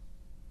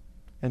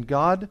 And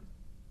God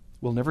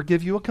will never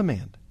give you a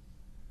command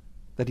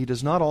that He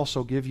does not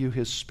also give you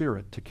His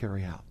Spirit to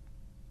carry out.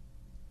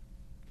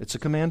 It's a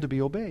command to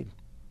be obeyed.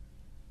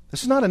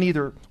 This is not an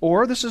either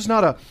or. It's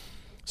not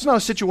a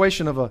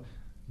situation of a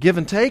give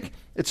and take.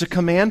 It's a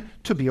command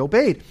to be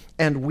obeyed.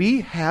 And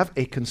we have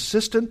a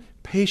consistent,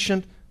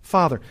 patient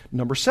Father.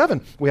 Number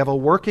 7, we have a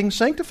working,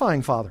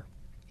 sanctifying Father.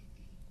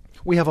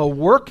 We have a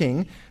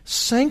working,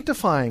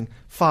 sanctifying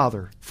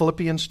Father.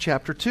 Philippians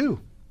chapter 2.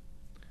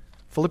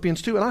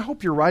 Philippians 2. And I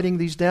hope you're writing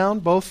these down,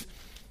 both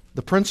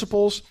the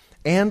principles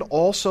and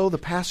also the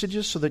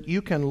passages, so that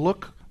you can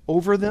look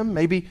over them.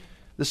 Maybe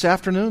this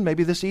afternoon,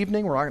 maybe this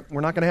evening. We're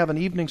not going to have an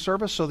evening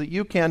service, so that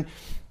you can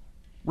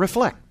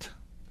reflect,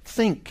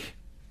 think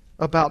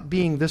about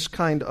being this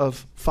kind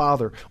of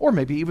father. Or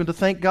maybe even to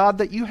thank God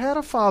that you had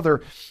a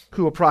father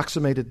who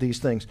approximated these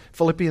things.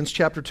 Philippians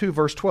chapter 2,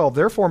 verse 12.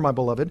 Therefore, my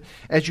beloved,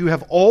 as you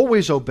have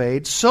always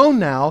obeyed, so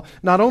now,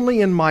 not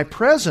only in my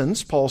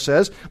presence, Paul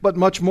says, but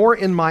much more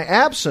in my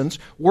absence,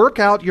 work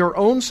out your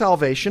own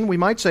salvation. We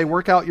might say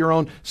work out your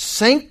own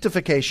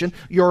sanctification,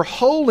 your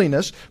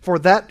holiness, for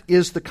that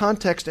is the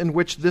context in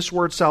which this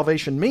word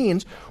salvation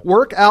means.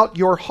 Work out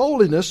your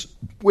holiness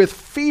with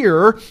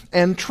fear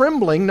and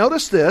trembling.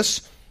 Notice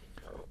this.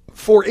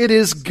 For it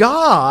is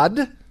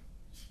God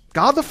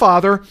the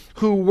Father,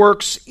 who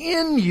works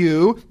in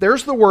you.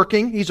 There's the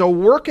working. He's a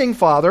working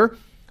Father,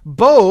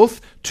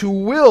 both to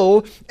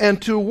will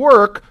and to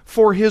work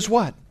for His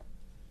what?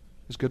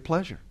 His good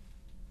pleasure.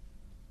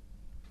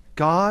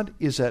 God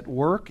is at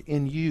work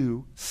in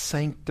you,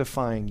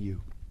 sanctifying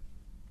you.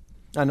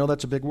 I know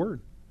that's a big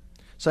word.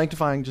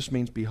 Sanctifying just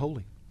means be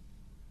holy.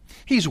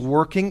 He's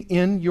working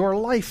in your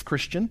life,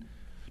 Christian,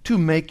 to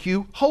make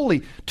you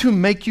holy, to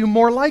make you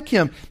more like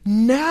Him.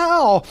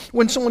 Now,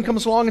 when someone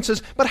comes along and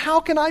says, but how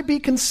can I be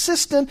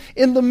consistent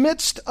in the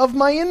midst of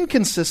my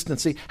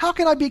inconsistency? How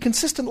can I be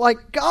consistent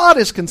like God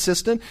is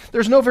consistent?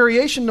 There's no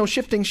variation, no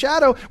shifting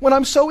shadow when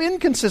I'm so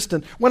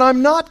inconsistent. When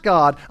I'm not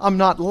God, I'm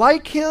not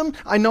like Him.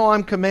 I know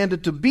I'm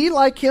commanded to be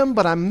like Him,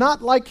 but I'm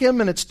not like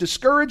Him, and it's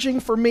discouraging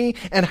for me.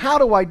 And how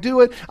do I do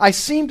it? I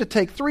seem to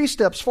take 3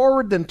 steps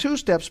forward, then 2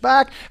 steps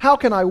back. How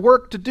can I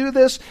work to do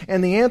this?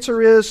 And the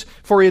answer is,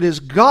 for it is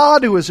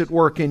God who is at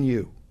work in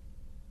you,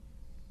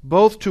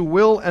 both to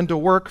will and to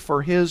work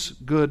for His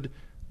good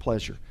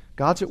pleasure.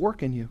 God's at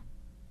work in you.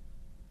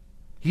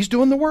 He's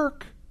doing the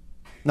work.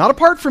 Not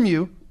apart from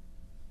you,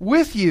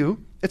 with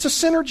you. It's a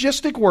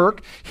synergistic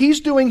work.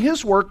 He's doing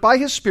His work by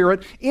His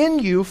Spirit in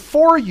you,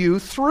 for you,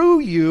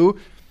 through you,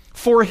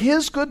 for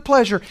His good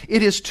pleasure.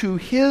 It is to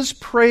His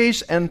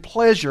praise and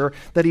pleasure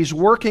that He's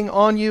working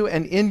on you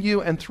and in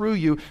you and through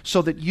you,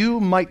 so that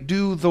you might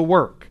do the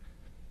work.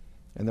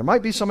 And there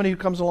might be somebody who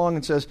comes along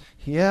and says,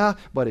 yeah,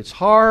 but it's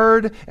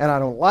hard, and I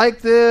don't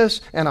like this,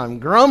 and I'm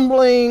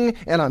grumbling,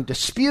 and I'm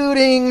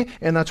disputing.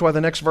 And that's why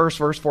the next verse,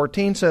 verse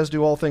 14, says,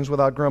 do all things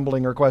without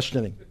grumbling or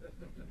questioning.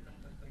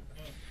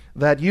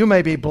 That you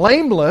may be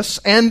blameless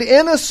and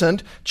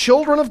innocent,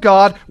 children of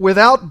God,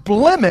 without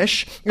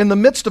blemish, in the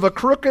midst of a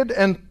crooked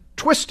and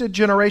twisted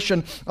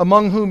generation,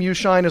 among whom you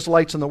shine as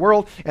lights in the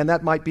world. And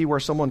that might be where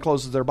someone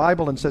closes their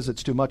Bible and says,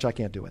 it's too much, I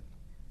can't do it.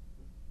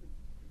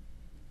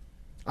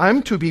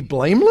 I'm to be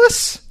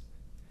blameless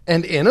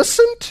and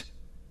innocent?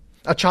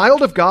 A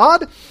child of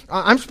God?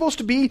 I'm supposed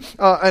to be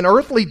an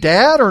earthly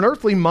dad or an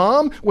earthly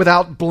mom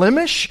without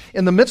blemish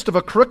in the midst of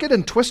a crooked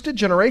and twisted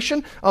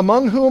generation,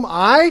 among whom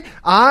I,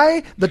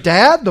 the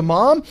dad, the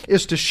mom,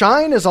 is to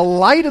shine as a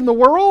light in the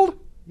world?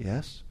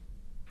 Yes.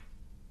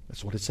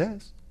 That's what it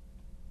says.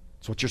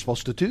 It's what you're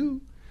supposed to do.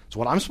 It's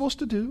what I'm supposed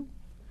to do.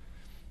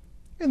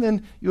 And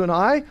then you and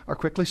I are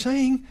quickly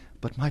saying,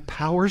 but my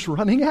power's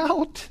running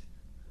out.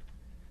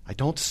 I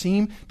don't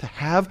seem to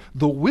have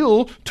the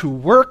will to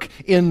work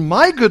in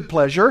my good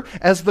pleasure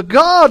as the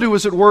God who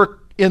is at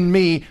work in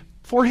me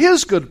for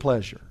His good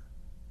pleasure.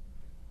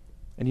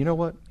 And you know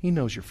what? He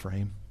knows your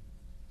frame.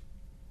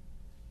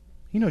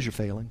 He knows your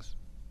failings.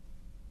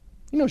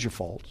 He knows your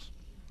faults.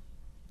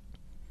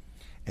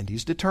 And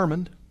He's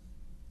determined,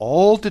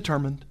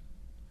 all-consuming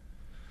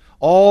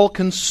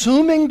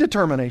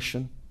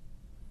determination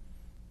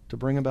to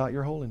bring about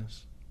your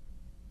holiness.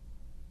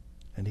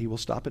 And He will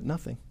stop at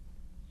nothing,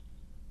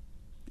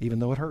 even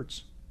though it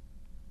hurts.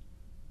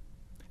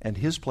 And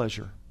His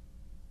pleasure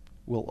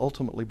will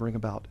ultimately bring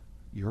about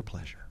your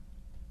pleasure,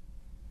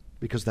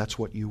 because that's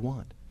what you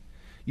want.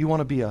 You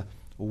want to be a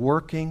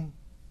working,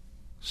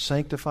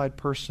 sanctified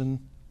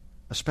person,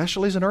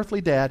 especially as an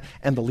earthly dad,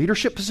 and the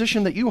leadership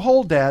position that you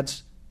hold,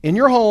 dads, in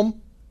your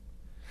home.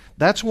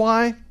 That's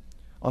why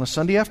on a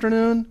Sunday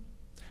afternoon,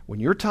 when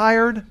you're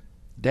tired,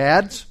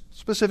 dads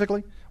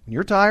specifically, when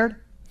you're tired,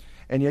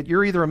 and yet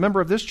you're either a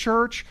member of this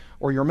church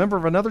or you're a member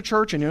of another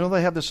church, and you know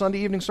they have the Sunday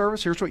evening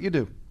service, here's what you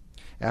do.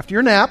 After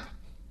your nap,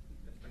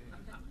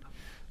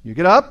 you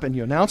get up and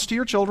you announce to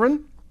your children,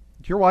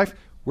 to your wife,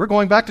 we're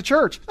going back to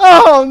church.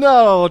 Oh,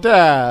 no,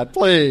 Dad,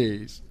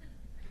 please.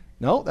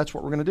 No, that's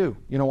what we're going to do.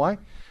 You know why?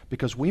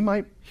 Because we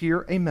might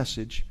hear a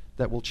message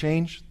that will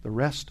change the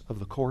rest of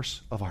the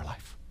course of our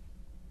life.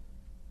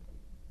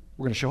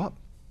 We're going to show up.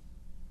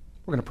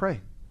 We're going to pray.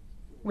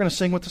 We're going to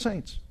sing with the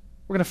saints.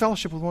 We're going to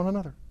fellowship with one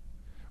another.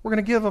 We're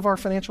going to give of our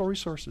financial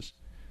resources.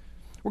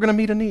 We're going to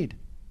meet a need.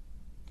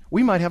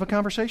 We might have a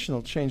conversation that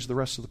will change the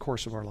rest of the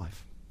course of our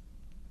life.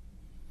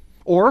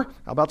 Or,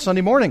 how about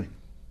Sunday morning,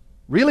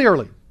 really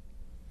early,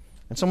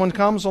 and someone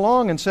comes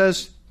along and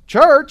says,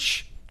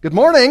 "Church, good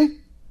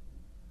morning.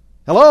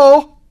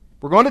 Hello,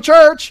 we're going to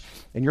church."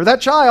 And you're that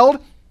child,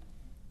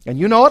 and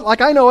you know it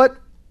like I know it,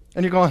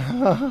 and you're going,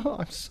 "Oh,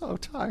 I'm so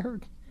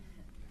tired.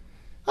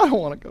 I don't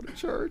want to go to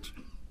church.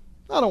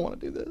 I don't want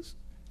to do this."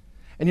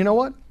 And you know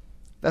what?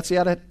 That's the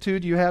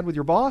attitude you had with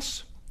your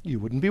boss. You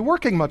wouldn't be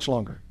working much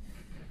longer.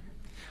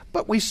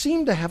 But we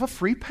seem to have a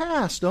free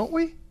pass, don't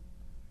we?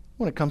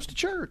 When it comes to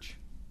church.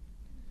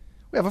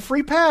 We have a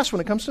free pass when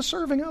it comes to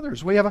serving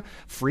others. We have a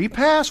free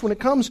pass when it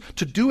comes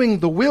to doing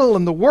the will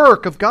and the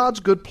work of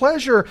God's good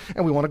pleasure.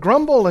 And we want to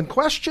grumble and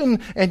question.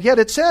 And yet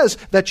it says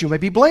that you may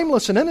be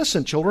blameless and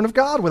innocent, children of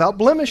God, without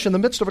blemish in the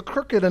midst of a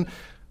crooked and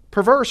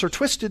perverse or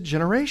twisted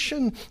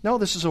generation. No,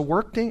 this is a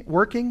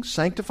working,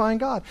 sanctifying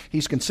God.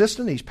 He's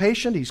consistent, He's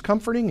patient, He's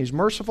comforting, He's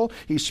merciful,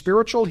 He's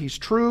spiritual, He's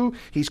true,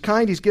 He's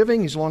kind, He's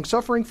giving, He's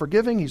long-suffering,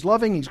 forgiving, He's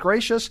loving, He's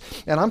gracious.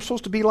 And I'm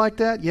supposed to be like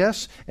that?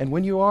 Yes. And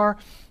when you are,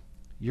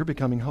 you're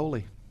becoming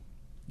holy.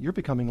 You're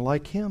becoming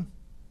like Him.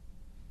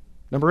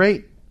 Number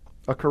 8,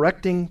 a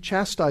correcting,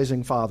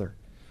 chastising Father.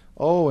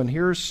 Oh, and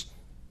here's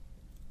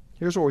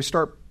where we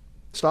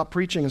stop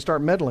preaching and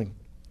start meddling.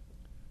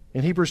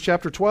 In Hebrews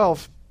chapter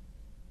 12,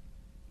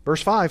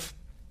 Verse 5,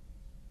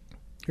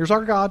 here's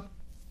our God.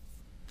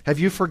 "Have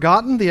you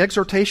forgotten the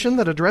exhortation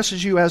that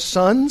addresses you as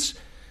sons?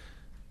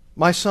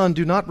 My son,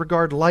 do not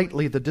regard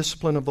lightly the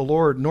discipline of the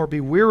Lord, nor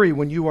be weary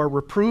when you are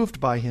reproved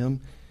by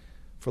Him.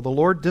 For the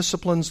Lord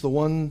disciplines the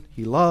one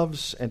He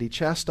loves, and He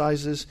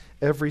chastises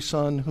every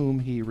son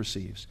whom He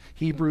receives."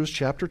 Hebrews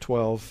chapter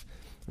 12,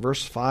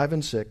 verse 5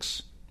 and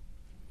 6.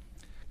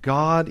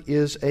 God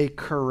is a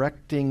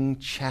correcting,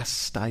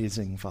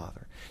 chastising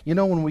Father. You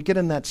know, when we get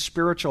in that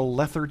spiritual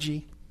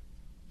lethargy,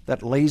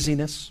 that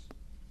laziness,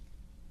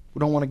 we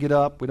don't want to get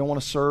up, we don't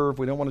want to serve,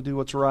 we don't want to do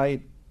what's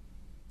right,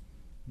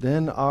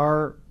 then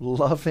our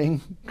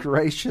loving,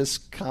 gracious,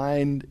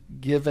 kind,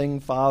 giving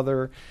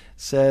Father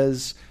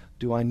says,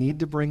 "Do I need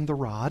to bring the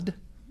rod?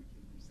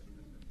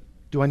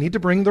 Do I need to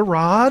bring the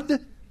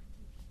rod?"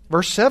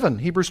 Verse 7,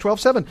 Hebrews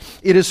 12:7.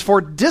 "It is for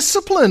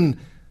discipline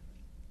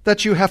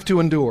that you have to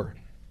endure."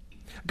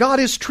 God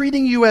is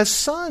treating you as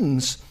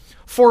sons.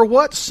 For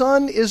what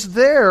son is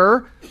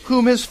there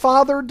whom his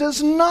father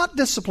does not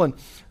discipline?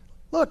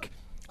 Look,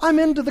 I'm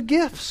into the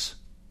gifts.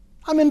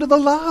 I'm into the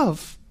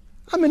love.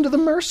 I'm into the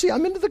mercy.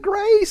 I'm into the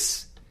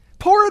grace.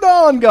 Pour it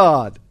on,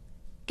 God.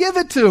 Give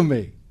it to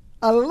me.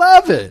 I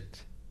love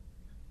it.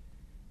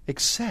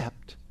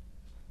 Except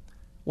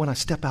when I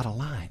step out of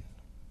line.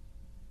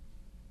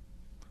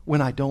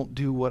 When I don't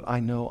do what I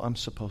know I'm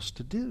supposed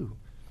to do.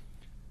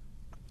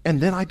 And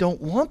then I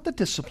don't want the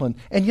discipline.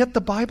 And yet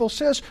the Bible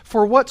says,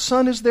 for what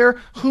son is there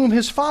whom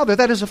his father,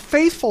 that is a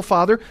faithful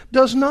father,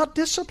 does not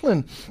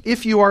discipline?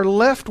 If you are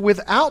left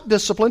without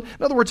discipline,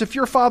 in other words, if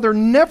your father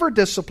never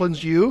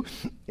disciplines you,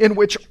 in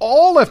which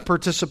all have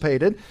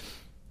participated,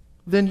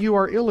 then you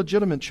are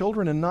illegitimate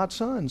children and not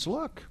sons.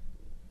 Look,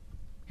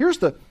 here's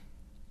the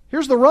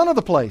run of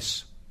the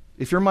place.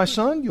 If you're my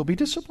son, you'll be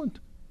disciplined.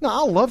 Now,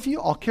 I'll love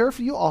you, I'll care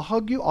for you, I'll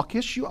hug you, I'll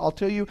kiss you, I'll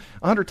tell you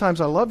 100 times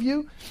I love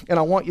you, and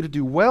I want you to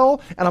do well,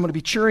 and I'm going to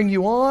be cheering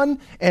you on,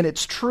 and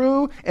it's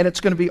true, and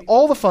it's going to be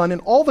all the fun, and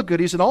all the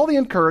goodies, and all the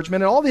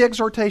encouragement, and all the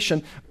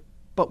exhortation.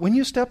 But when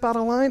you step out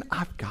of line,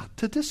 I've got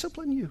to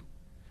discipline you.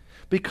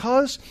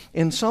 Because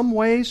in some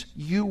ways,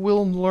 you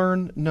will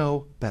learn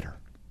no better.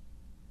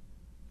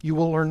 You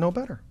will learn no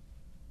better.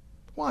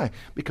 Why?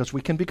 Because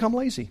we can become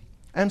lazy,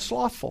 and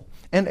slothful,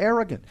 and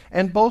arrogant,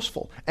 and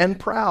boastful, and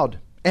proud,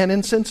 and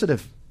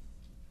insensitive.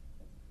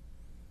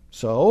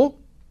 So,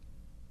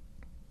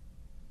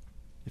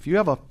 if you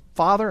have a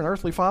father, an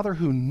earthly father,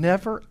 who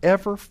never,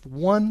 ever,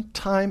 one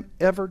time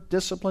ever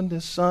disciplined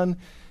his son,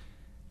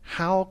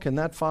 how can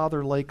that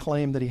father lay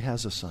claim that he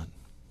has a son?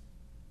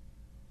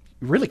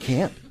 You really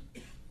can't.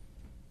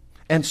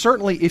 And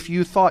certainly if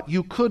you thought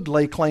you could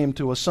lay claim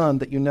to a son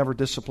that you never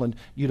disciplined,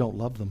 you don't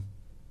love them.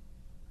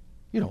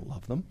 You don't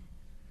love them.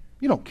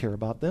 You don't care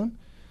about them.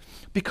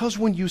 Because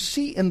when you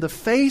see in the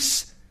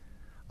face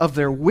of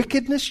their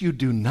wickedness, you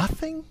do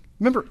nothing.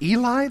 Remember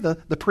Eli, the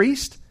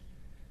priest,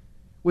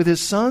 with his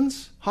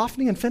sons,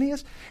 Hophni and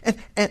Phinehas?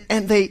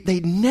 And they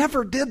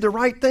never did the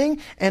right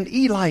thing, and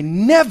Eli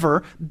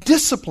never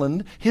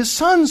disciplined his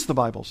sons, the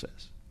Bible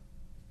says.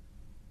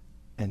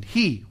 And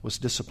he was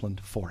disciplined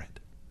for it.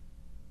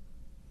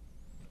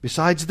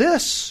 Besides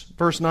this,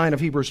 verse 9 of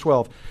Hebrews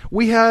 12,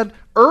 we had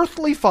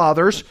earthly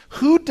fathers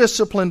who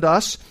disciplined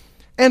us,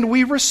 and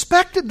we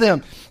respected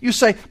them. You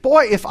say,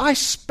 boy, if I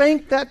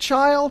spank that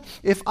child,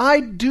 if I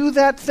do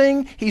that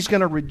thing, he's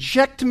going to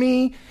reject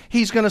me.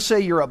 He's going to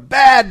say, you're a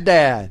bad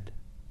dad.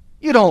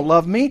 You don't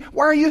love me.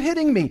 Why are you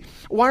hitting me?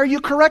 Why are you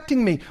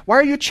correcting me? Why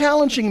are you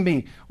challenging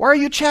me? Why are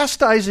you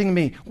chastising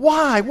me?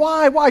 Why?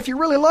 If you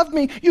really loved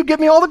me, you'd give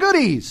me all the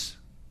goodies.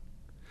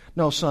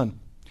 No, son,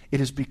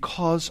 it is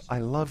because I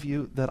love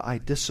you that I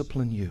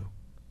discipline you.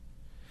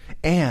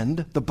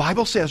 And the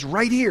Bible says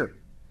right here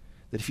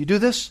that if you do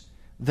this,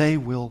 they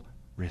will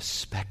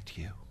respect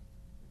you.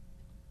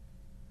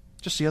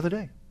 Just the other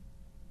day,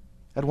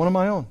 I had one of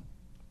my own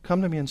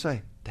come to me and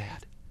say,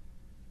 Dad,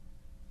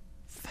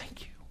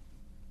 thank you.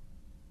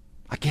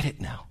 I get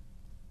it now.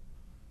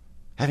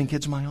 Having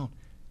kids of my own,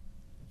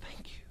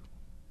 thank you.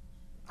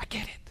 I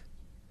get it.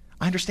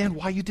 I understand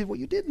why you did what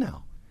you did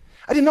now.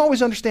 I didn't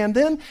always understand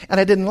then, and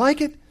I didn't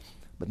like it,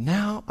 but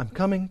now I'm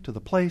coming to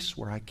the place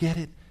where I get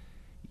it.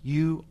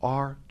 You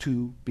are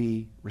to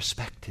be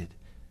respected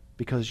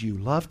because you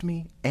loved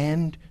me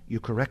and you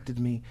corrected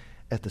me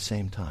at the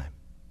same time.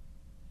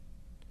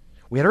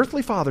 We had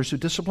earthly fathers who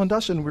disciplined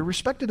us and we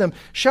respected them.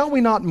 Shall we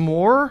not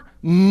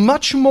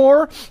much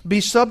more,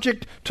 be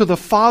subject to the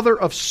Father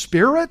of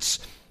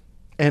spirits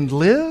and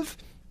live?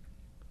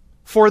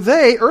 For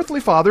they, earthly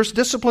fathers,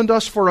 disciplined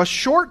us for a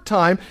short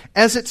time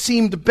as it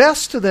seemed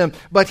best to them.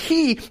 But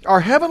He,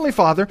 our heavenly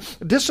Father,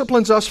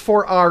 disciplines us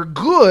for our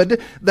good,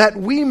 that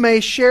we may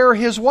share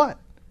His what?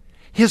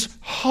 His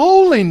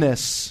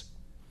holiness.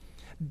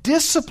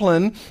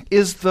 Discipline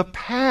is the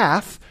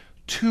path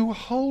to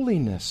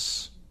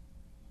holiness.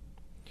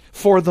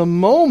 For the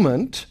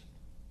moment,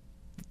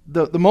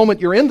 the moment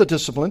you're in the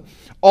discipline,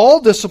 all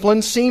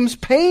discipline seems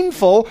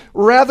painful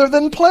rather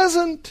than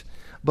pleasant.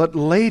 But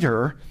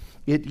later,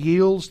 it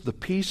yields the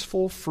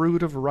peaceful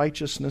fruit of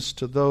righteousness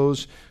to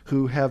those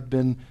who have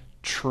been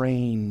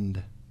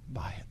trained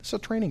by it. It's a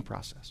training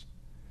process.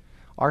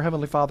 Our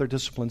Heavenly Father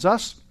disciplines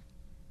us,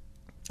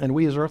 and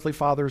we as earthly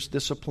fathers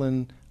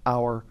discipline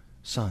our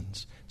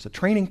sons. It's a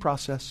training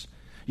process.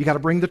 You got to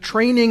bring the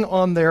training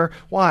on there.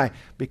 Why?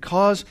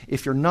 Because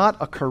if you're not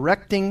a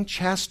correcting,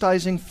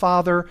 chastising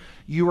father,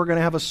 you are going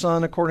to have a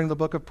son, according to the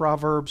book of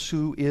Proverbs,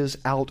 who is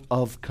out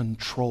of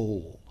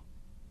control.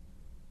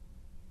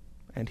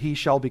 And he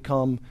shall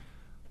become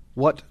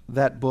what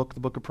that book, the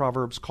book of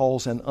Proverbs,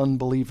 calls an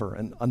unbeliever,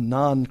 a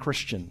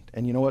non-Christian.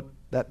 And you know what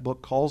that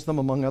book calls them,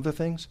 among other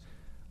things?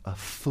 A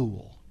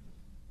fool.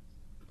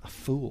 A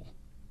fool.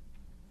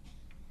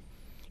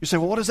 You say,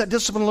 well, what does that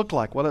discipline look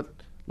like? Well, it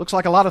looks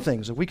like a lot of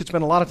things. We could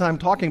spend a lot of time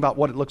talking about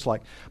what it looks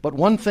like. But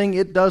one thing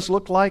it does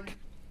look like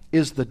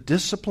is the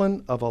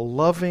discipline of a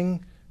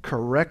loving,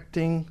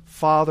 correcting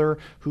father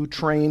who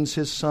trains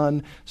his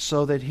son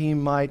so that he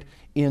might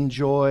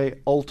enjoy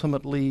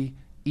ultimately,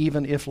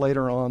 even if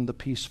later on, the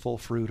peaceful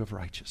fruit of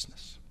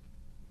righteousness.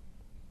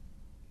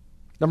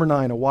 Number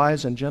 9, a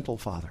wise and gentle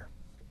father.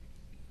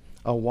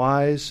 A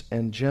wise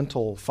and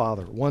gentle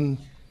father. One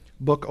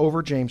book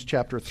over, James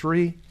chapter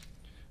 3,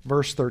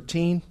 verse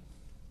 13.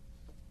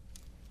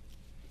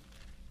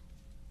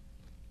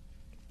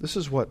 This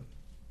is what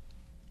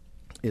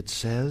it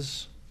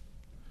says.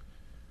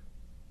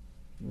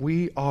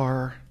 We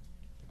are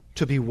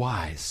to be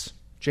wise.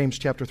 James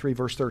chapter 3,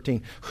 verse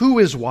 13. Who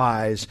is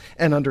wise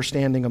and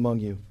understanding among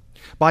you?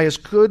 By his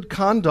good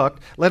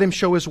conduct, let him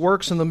show his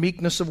works in the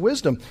meekness of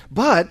wisdom.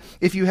 But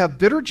if you have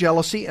bitter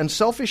jealousy and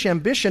selfish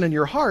ambition in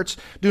your hearts,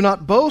 do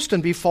not boast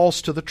and be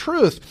false to the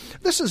truth.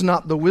 This is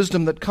not the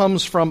wisdom that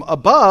comes from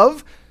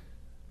above.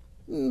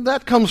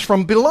 That comes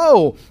from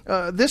below.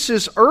 This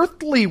is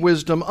earthly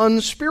wisdom,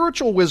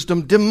 unspiritual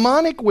wisdom,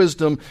 demonic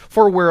wisdom.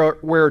 For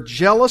where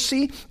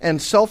jealousy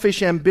and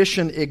selfish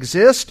ambition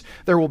exist,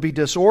 there will be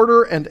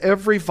disorder and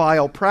every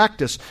vile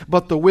practice.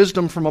 But the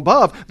wisdom from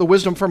above, the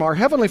wisdom from our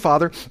Heavenly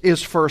Father,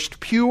 is first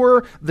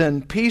pure,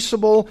 then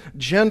peaceable,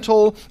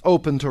 gentle,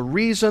 open to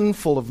reason,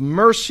 full of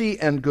mercy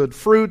and good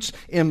fruits,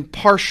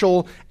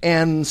 impartial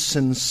and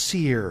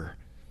sincere.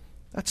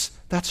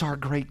 That's our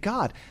great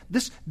God.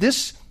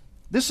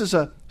 This is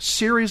a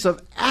series of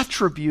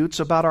attributes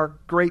about our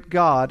great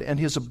God and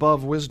His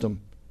above wisdom.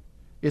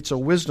 It's a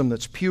wisdom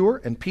that's pure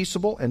and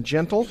peaceable and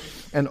gentle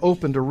and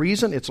open to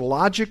reason. It's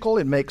logical.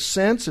 It makes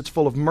sense. It's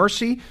full of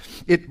mercy.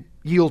 It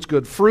yields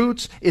good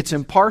fruits. It's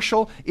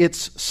impartial.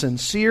 It's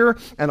sincere.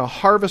 And a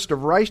harvest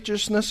of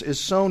righteousness is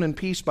sown in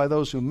peace by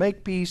those who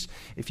make peace.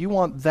 If you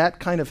want that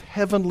kind of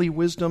heavenly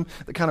wisdom,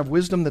 the kind of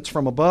wisdom that's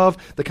from above,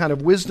 the kind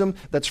of wisdom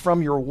that's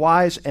from your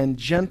wise and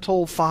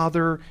gentle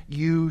Father,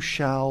 you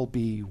shall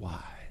be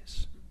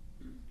wise.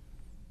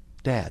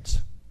 Dads,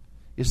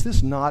 is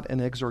this not an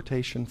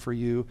exhortation for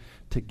you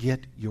to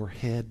get your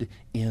head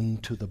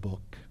into the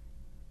book?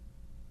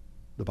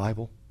 The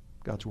Bible,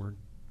 God's Word.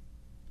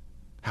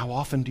 How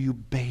often do you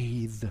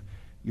bathe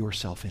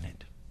yourself in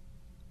it?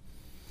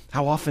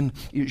 How often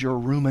is your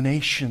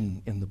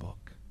rumination in the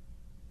book?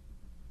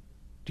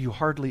 Do you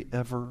hardly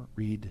ever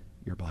read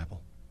your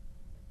Bible?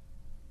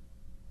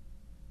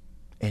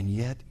 And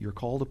yet you're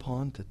called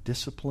upon to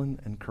discipline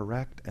and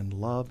correct and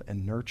love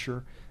and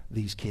nurture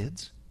these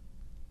kids?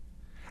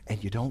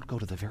 And you don't go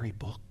to the very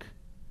book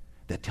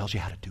that tells you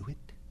how to do it?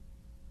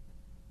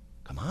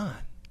 Come on.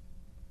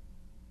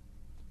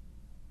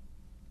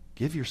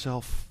 Give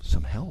yourself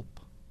some help.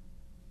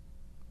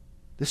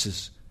 This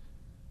is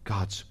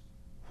God's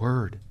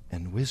word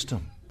and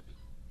wisdom.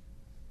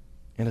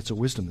 And it's a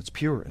wisdom that's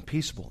pure and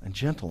peaceable and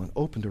gentle and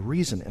open to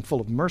reason and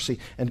full of mercy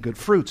and good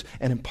fruits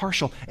and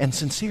impartial and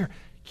sincere.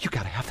 You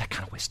got to have that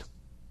kind of wisdom.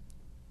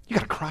 You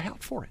got to cry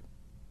out for it.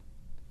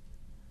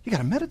 You got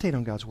to meditate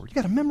on God's word. You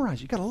got to memorize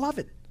it. You got to love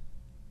it.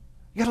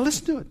 You got to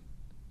listen to it.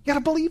 You got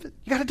to believe it.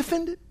 You got to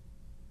defend it.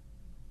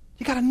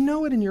 You got to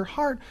know it in your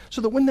heart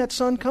so that when that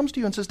son comes to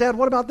you and says, Dad,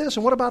 what about this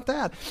and what about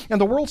that? And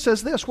the world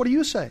says this, what do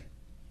you say?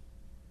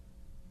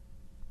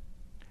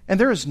 And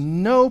there is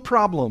no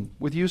problem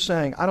with you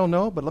saying, I don't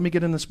know, but let me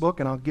get in this book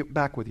and I'll get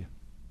back with you.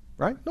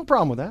 Right? No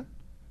problem with that.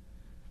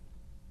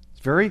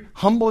 It's very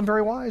humble and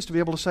very wise to be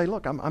able to say,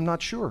 look, I'm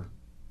not sure.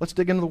 Let's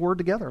dig into the word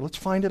together. Let's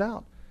find it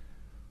out.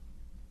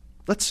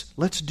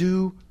 Let's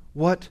do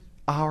what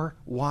our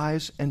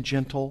wise and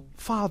gentle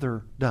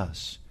Father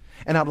does.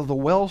 And out of the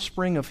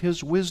wellspring of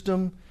His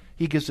wisdom,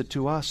 He gives it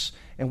to us,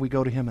 and we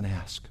go to Him and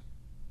ask.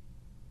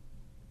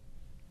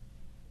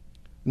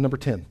 Number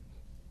 10,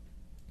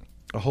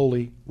 a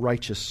holy,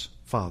 righteous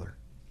Father.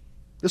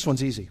 This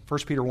one's easy. 1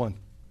 Peter 1.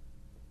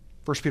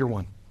 1 Peter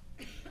 1.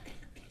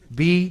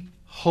 Be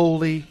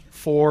holy,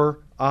 for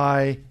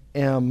I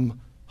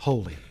am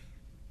holy.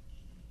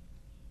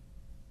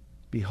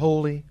 Be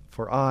holy,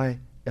 for I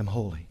am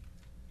holy.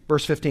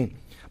 Verse 15.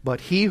 But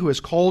He who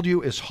has called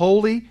you is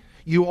holy.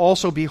 You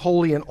also be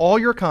holy in all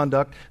your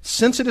conduct,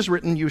 since it is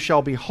written, you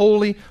shall be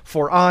holy,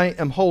 for I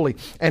am holy.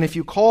 And if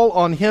you call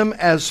on Him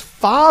as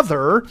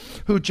Father,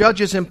 who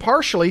judges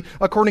impartially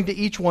according to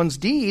each one's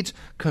deeds,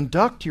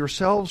 conduct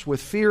yourselves with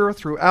fear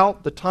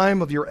throughout the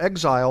time of your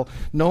exile,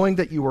 knowing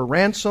that you were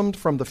ransomed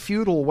from the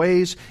futile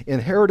ways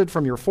inherited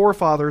from your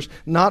forefathers,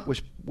 not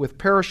with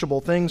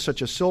perishable things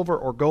such as silver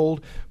or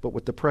gold, but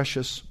with the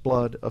precious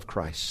blood of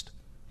Christ,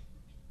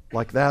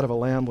 like that of a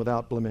lamb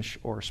without blemish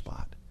or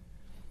spot.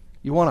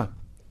 You want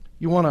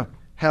to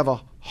have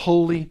a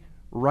holy,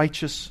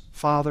 righteous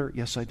Father?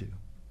 Yes, I do.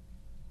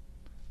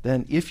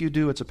 Then if you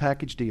do, it's a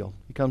package deal.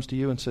 He comes to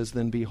you and says,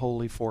 then be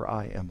holy, for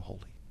I am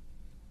holy.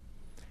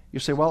 You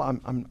say, well,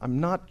 I'm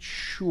not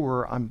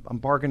sure I'm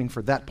bargaining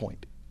for that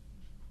point.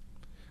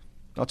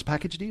 No, it's a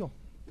package deal.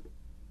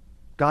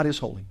 God is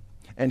holy,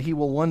 and He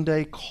will one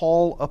day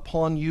call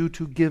upon you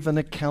to give an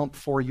account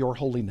for your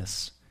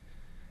holiness.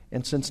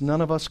 And since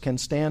none of us can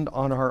stand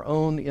on our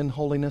own in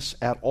holiness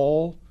at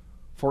all,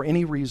 for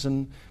any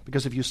reason,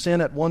 because if you sin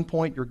at one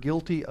point, you're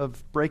guilty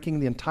of breaking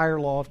the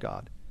entire law of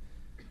God,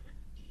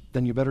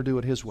 then you better do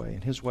it His way.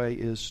 And His way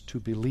is to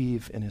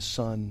believe in His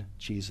Son,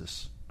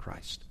 Jesus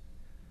Christ,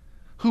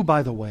 who,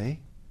 by the way,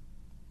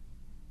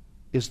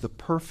 is the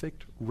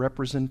perfect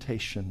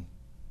representation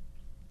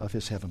of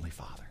His Heavenly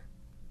Father.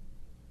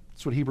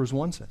 That's what Hebrews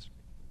 1 says.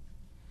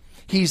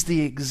 He's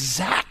the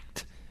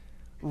exact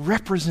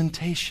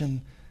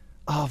representation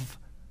of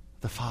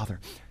the Father.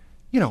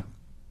 You know,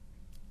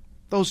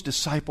 those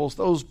disciples,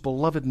 those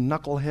beloved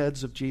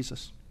knuckleheads of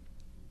Jesus,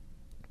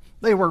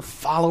 they were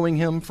following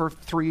Him for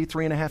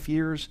 3.5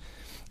 years,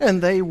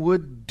 and they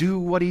would do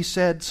what He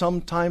said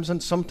sometimes,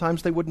 and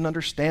sometimes they wouldn't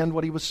understand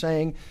what He was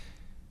saying.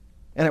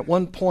 And at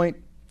one point,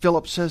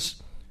 Philip says,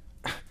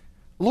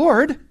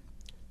 Lord,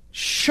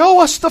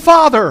 show us the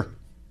Father.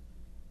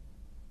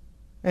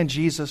 And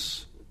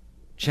Jesus,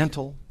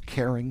 gentle,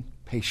 caring,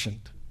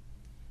 patient,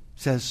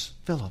 says,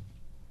 Philip,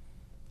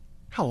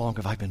 how long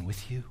have I been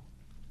with you?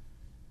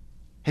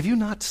 Have you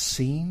not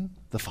seen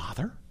the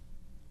Father?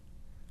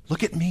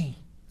 Look at me.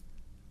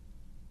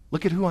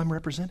 Look at who I'm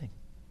representing.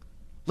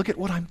 Look at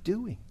what I'm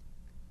doing.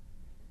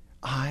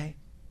 I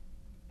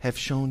have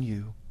shown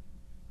you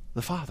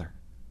the Father.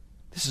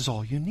 This is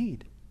all you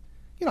need.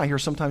 You know, I hear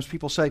sometimes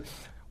people say,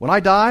 when I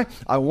die,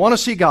 I want to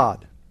see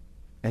God.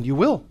 And you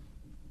will.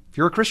 If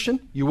you're a Christian,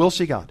 you will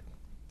see God.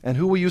 And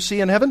who will you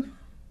see in heaven?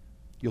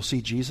 You'll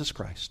see Jesus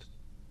Christ.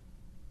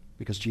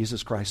 Because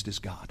Jesus Christ is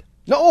God.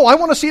 No, I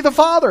want to see the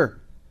Father.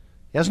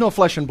 He has no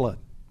flesh and blood.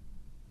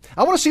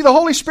 I want to see the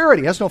Holy Spirit.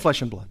 He has no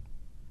flesh and blood.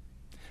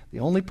 The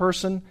only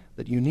person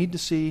that you need to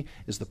see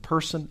is the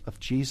person of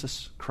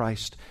Jesus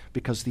Christ,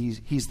 because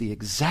He's the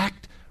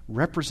exact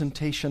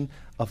representation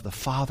of the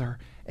Father,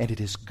 and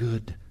it is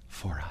good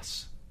for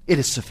us. It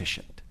is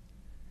sufficient.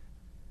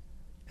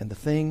 And the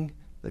thing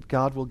that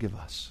God will give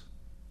us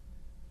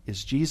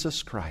is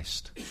Jesus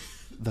Christ,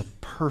 the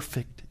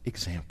perfect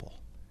example.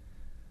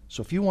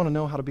 So if you want to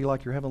know how to be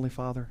like your Heavenly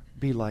Father,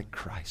 be like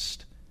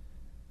Christ.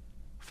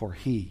 For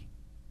He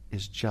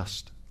is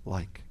just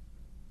like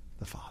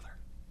the Father.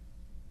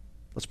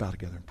 Let's bow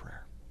together in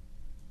prayer.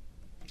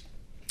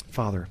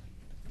 Father,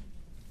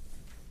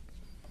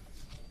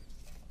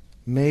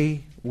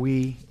 may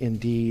we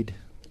indeed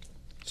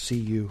see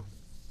You.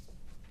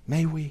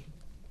 May we.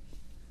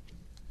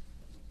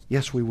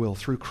 Yes, we will,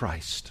 through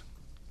Christ,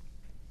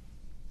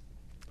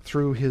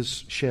 through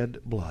His shed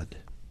blood,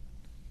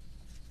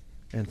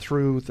 and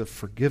through the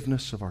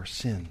forgiveness of our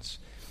sins,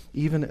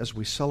 even as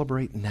we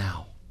celebrate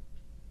now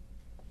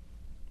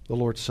the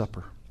Lord's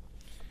Supper.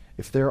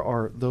 If there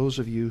are those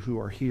of you who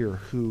are here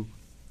who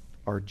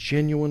are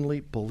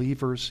genuinely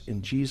believers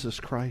in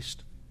Jesus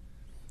Christ,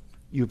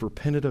 You've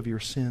repented of your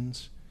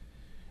sins.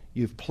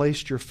 You've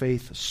placed your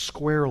faith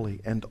squarely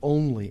and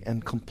only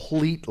and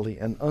completely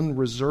and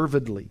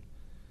unreservedly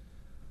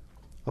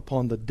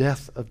upon the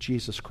death of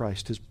Jesus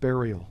Christ, His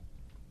burial,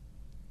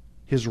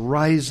 His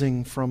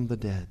rising from the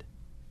dead,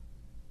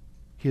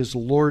 His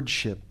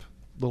lordship,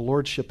 the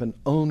lordship and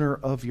owner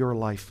of your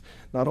life,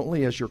 not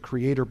only as your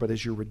Creator, but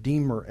as your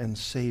Redeemer and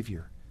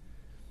Savior,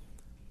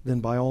 then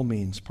by all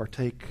means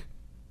partake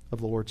of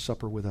the Lord's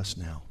Supper with us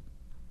now.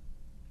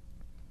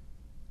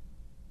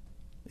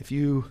 If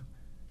you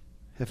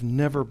have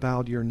never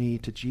bowed your knee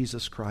to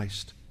Jesus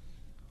Christ,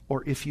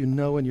 or if you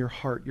know in your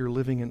heart you're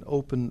living in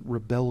open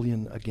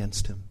rebellion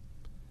against Him,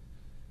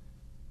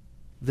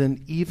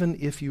 then even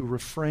if you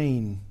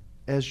refrain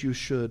as you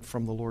should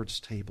from the Lord's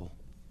table,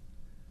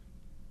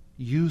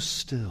 you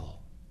still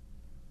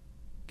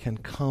can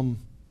come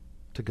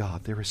to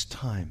God. There is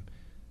time.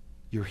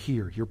 You're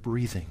here. You're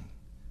breathing.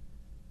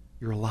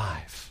 You're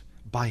alive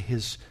by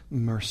His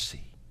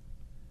mercy.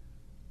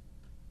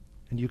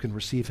 And you can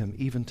receive Him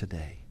even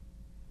today.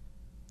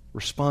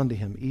 Respond to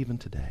Him even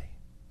today.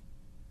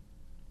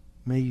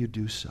 May you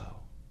do so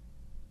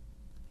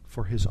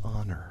for His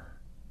honor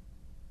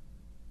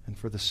and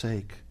for the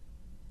sake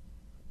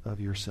of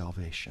your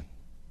salvation.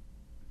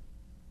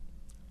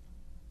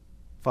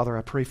 Father,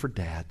 I pray for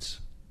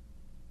dads.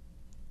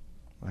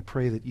 I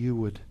pray that you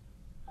would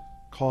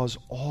cause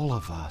all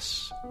of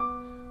us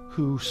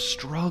who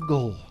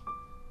struggle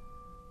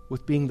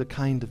with being the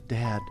kind of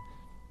dad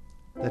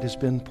that has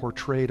been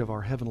portrayed of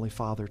our Heavenly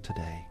Father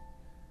today.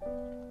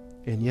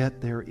 And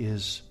yet there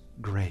is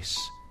grace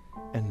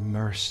and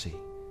mercy.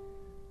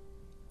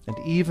 And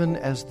even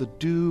as the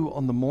dew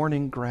on the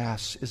morning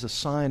grass is a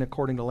sign,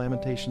 according to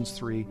Lamentations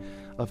 3,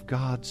 of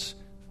God's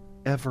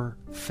ever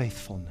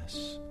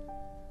faithfulness,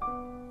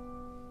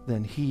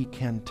 then He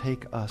can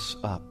take us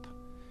up,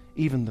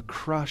 even the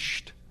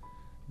crushed,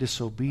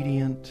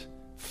 disobedient,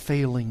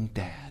 failing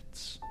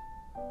dads,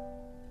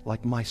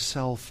 like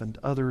myself and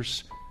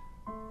others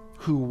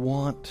who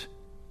want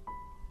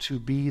to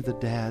be the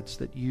dads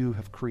that you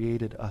have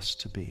created us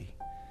to be,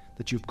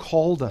 that you've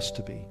called us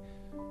to be.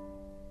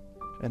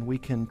 And we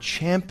can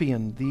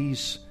champion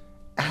these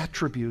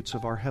attributes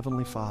of our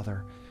Heavenly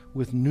Father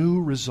with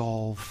new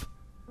resolve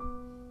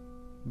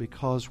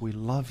because we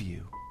love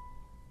you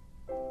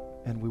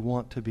and we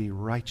want to be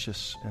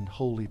righteous and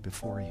holy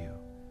before you.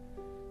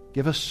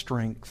 Give us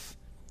strength.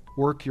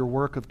 Work your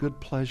work of good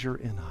pleasure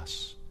in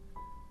us.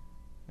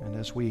 And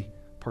as we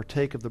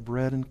partake of the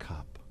bread and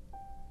cup,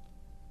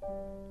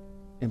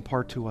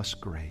 impart to us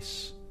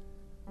grace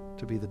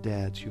to be the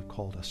dads you've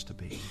called us to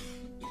be.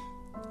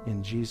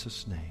 In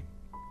Jesus' name,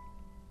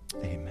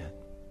 amen.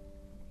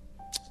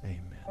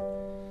 Amen.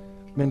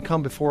 Men,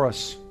 come before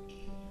us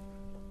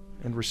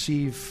and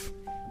receive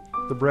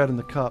the bread and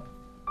the cup.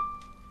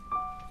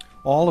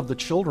 All of the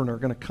children are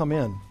going to come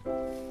in.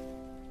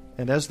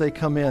 And as they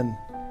come in,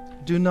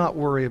 do not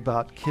worry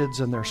about kids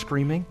and their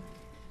screaming.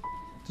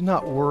 Do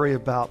not worry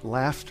about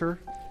laughter.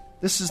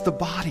 This is the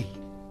body.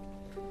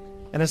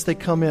 And as they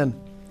come in,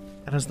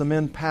 and as the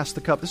men pass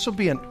the cup, this will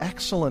be an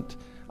excellent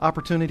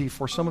opportunity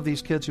for some of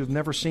these kids who've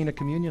never seen a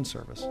communion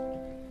service.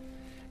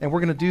 And we're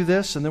going to do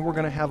this, and then we're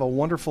going to have a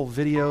wonderful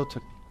video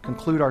to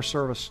conclude our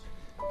service.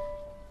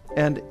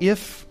 And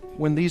if,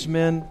 when these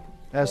men,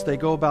 as they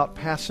go about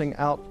passing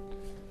out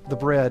the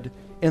bread,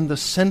 in the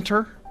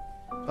center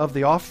of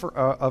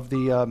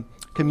the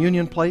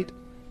communion plate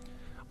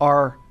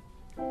are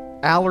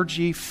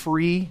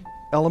allergy-free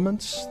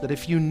elements, that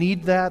if you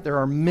need that, there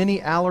are many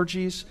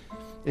allergies.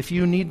 If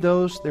you need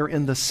those, they're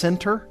in the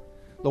center.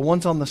 The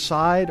ones on the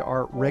side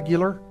are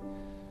regular.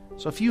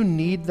 So if you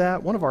need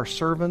that, one of our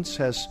servants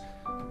has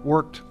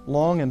worked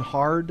long and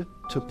hard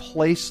to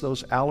place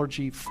those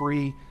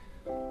allergy-free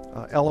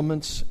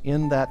elements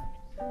in that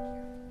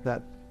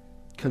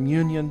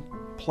communion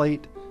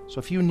plate. So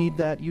if you need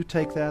that, you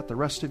take that. The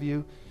rest of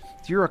you,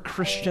 if you're a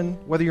Christian,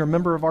 whether you're a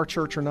member of our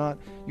church or not,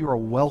 you are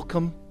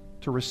welcome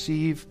to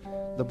receive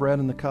the bread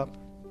and the cup.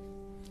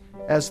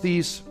 As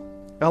these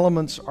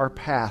elements are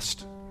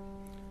passed,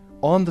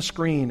 on the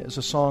screen is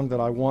a song that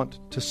I want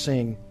to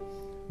sing.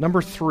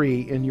 Number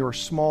 3 in your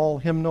small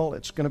hymnal.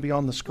 It's going to be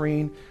on the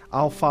screen.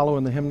 I'll follow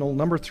in the hymnal.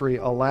 Number 3,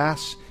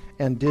 Alas,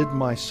 and Did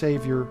My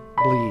Savior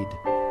Bleed?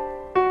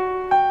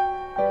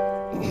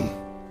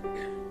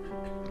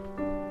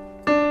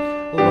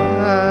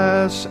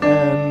 Alas,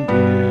 and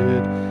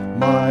did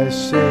my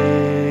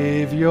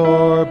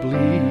Savior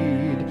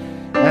bleed?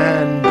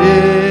 And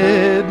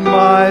did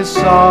my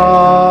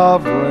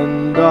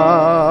sovereign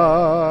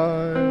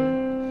die?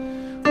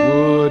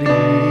 Would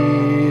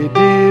He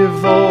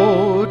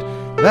devote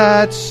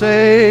that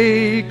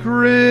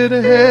sacred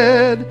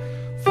head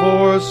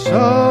for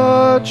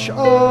such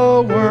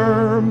a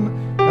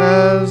worm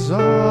as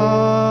I?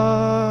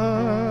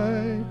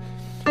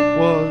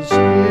 Was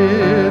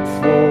it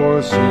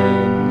for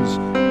sins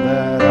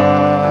that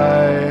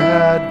I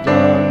had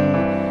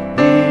done?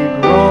 He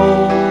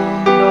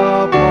groaned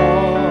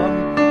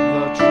upon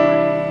the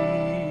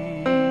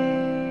tree.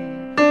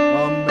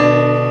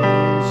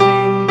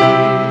 Amazing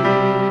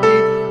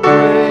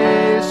pity,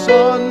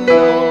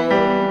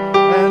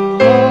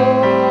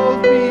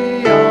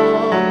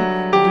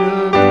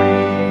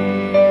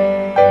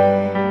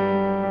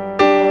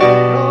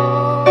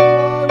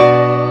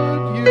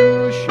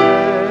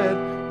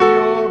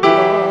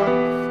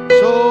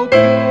 so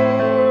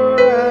pure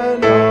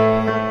and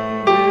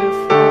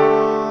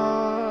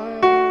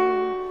undefiled,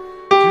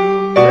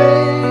 to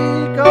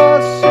make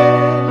a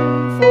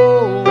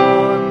sinful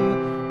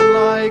one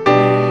like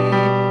me,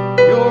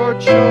 your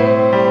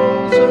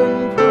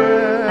chosen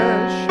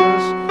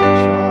precious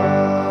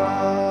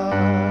child.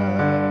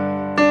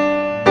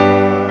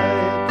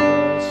 Like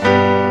the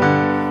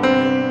sun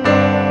in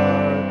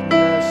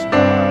darkness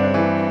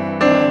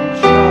hide, and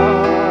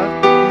shut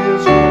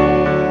his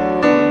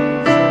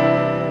glories in.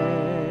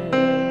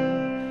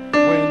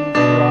 When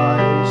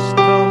Christ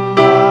the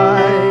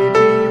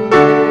mighty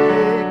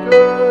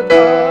Maker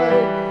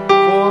died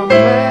for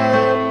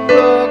man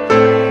the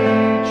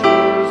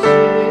creature's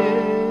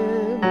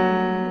sin,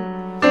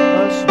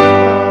 thus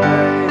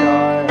might I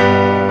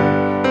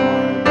hide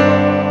my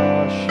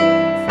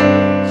blushing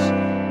face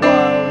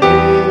while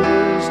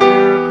His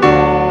dear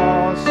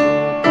cross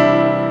appears.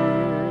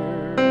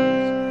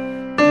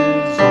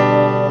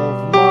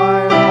 Dissolve my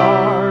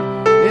heart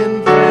in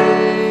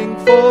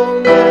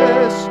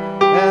thankfulness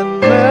and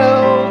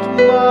melt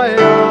my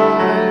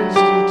eyes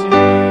to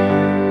tears.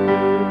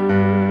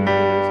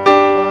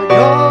 My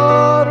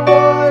God,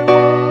 why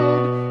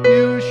would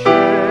you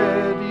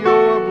shed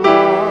your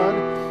blood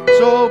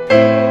so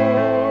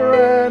pure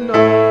and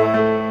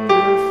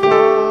undefiled,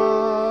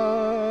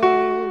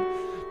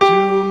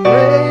 to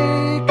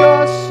make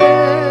a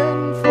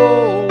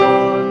sinful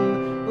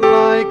one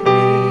like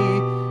me,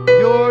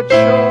 your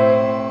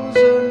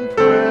chosen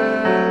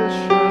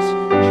precious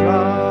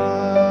child?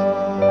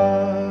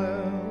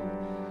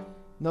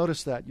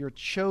 Notice that, your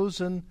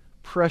chosen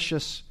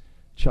precious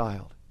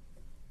child.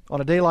 On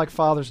a day like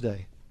Father's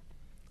Day,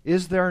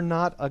 is there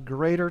not a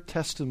greater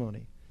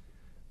testimony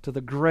to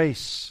the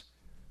grace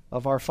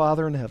of our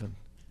Father in heaven,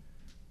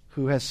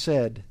 who has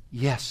said,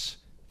 yes,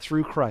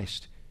 through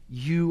Christ,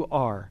 you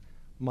are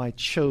my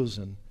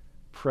chosen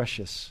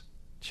precious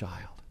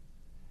child?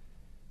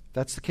 If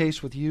that's the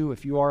case with you,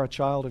 if you are a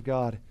child of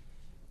God,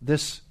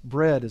 this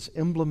bread is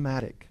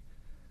emblematic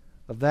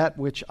of that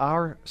which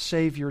our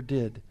Savior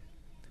did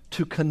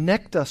to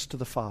connect us to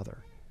the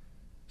Father,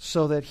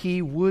 so that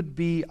He would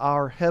be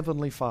our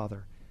Heavenly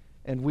Father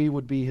and we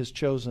would be His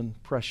chosen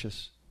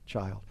precious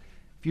child.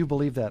 If you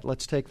believe that,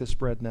 let's take this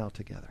bread now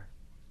together.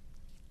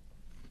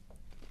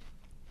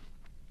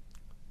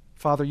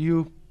 Father,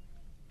 you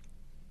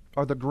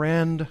are the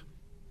grand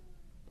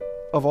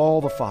of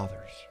all the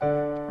fathers.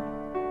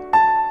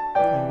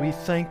 And we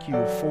thank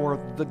you for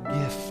the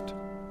gift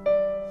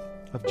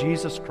of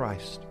Jesus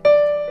Christ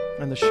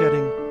and the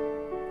shedding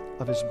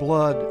of His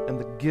blood and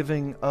the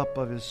giving up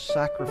of His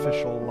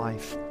sacrificial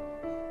life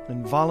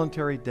and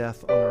voluntary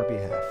death on our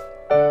behalf.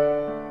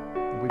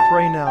 And we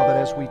pray now that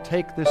as we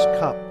take this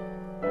cup,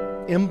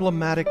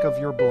 emblematic of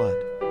your blood,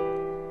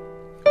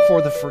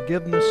 for the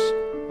forgiveness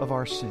of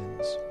our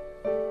sins,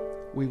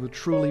 we would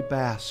truly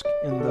bask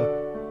in the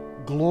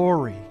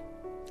glory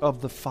of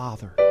the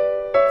Father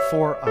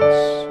for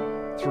us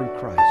through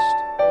Christ.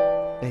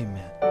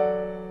 Amen.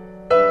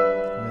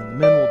 And the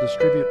men will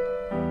distribute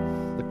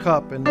the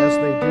cup, and as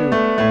they do,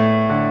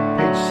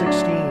 page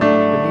 16,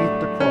 beneath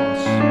the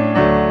cross.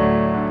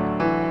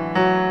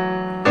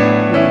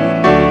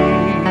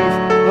 Beneath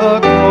the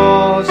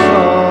cross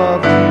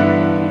of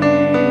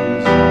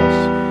Jesus,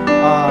 I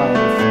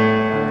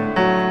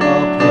found a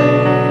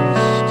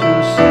place to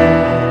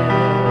stand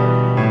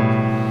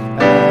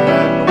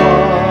and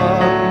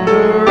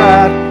wonder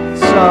at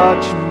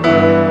such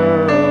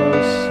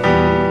mercy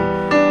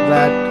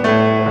that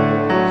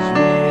calls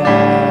me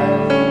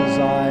as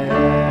I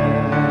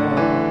am.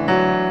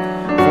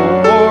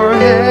 For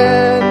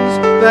hands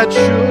that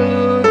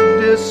should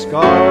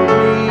discard me,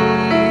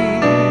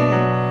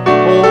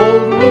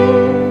 old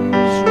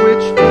wounds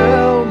which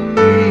tell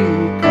me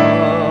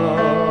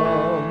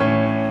come,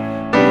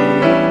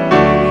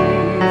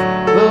 beneath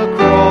the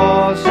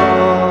cross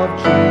of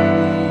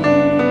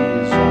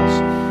Jesus,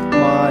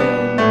 my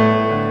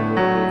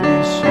unworthy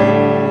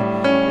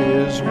soul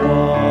is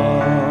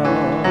won.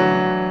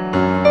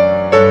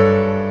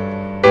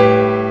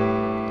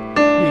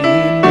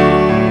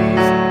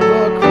 Beneath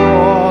the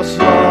cross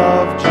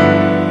of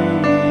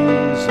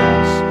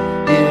Jesus,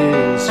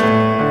 His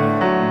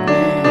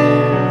family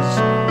is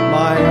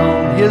my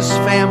own. His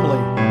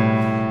family,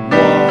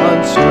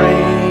 once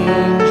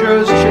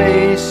strangers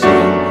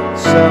chasing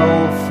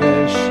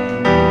selfish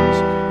dreams,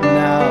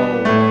 now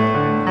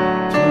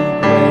through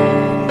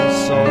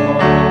grace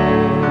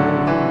alone.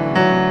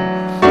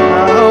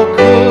 How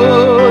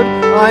could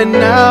I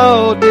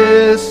now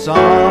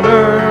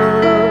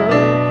dishonor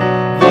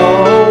the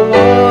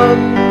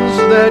ones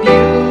that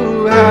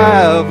you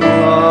have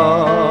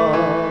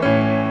loved?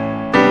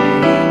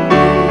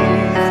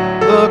 Beneath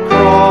the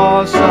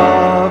cross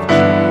of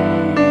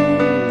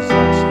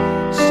Jesus,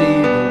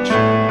 see the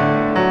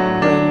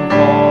children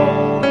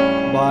called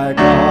by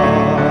God.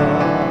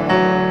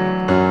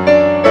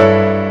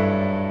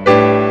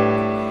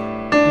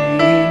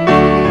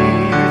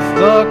 Beneath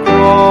the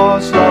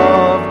cross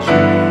of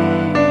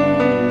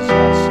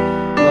Jesus,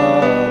 the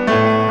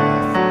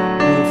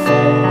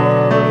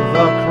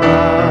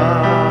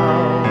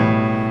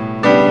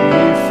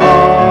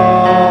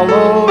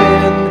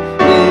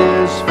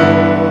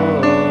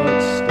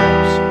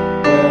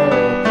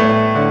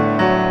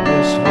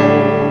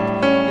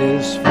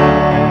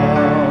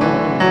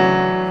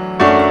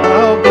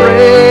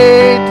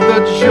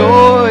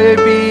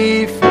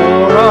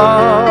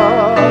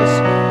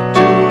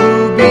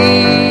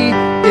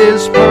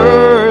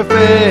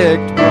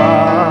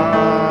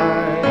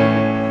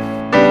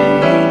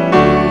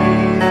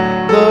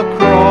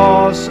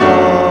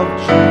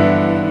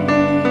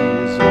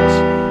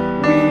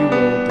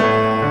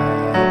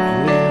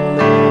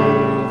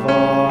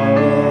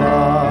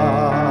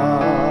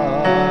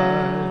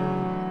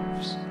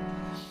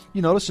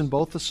us in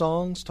both the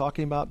songs,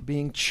 talking about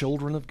being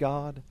children of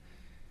God,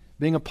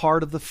 being a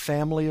part of the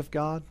family of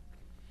God.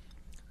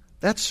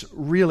 That's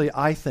really,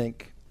 I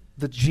think,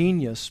 the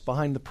genius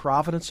behind the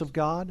providence of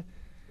God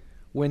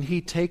when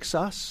He takes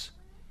us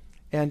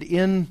and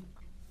in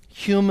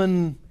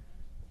human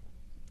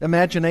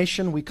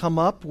imagination we come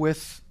up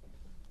with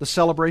the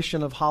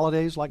celebration of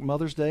holidays like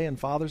Mother's Day and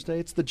Father's Day.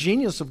 It's the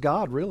genius of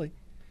God, really.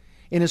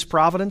 In His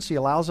providence, He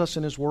allows us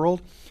in His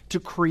world to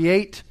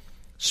create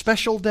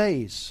special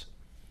days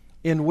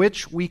in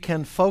which we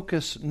can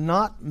focus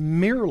not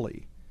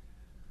merely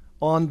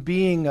on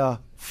being a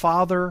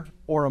father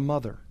or a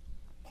mother,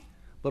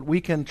 but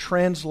we can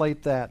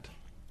translate that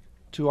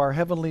to our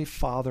Heavenly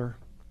Father.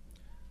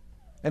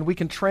 And we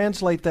can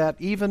translate that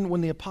even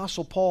when the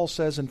Apostle Paul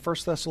says in 1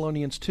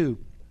 Thessalonians 2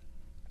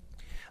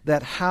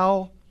 that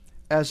how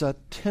as a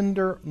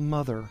tender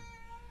mother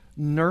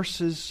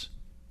nurses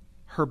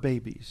her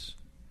babies,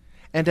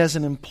 and as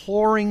an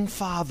imploring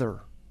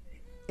father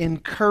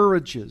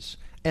encourages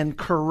and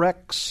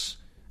corrects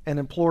and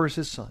implores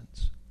his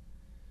sons,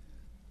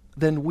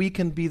 then we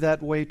can be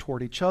that way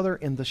toward each other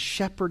in the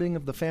shepherding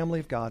of the family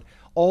of God,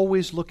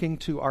 always looking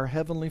to our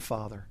Heavenly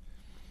Father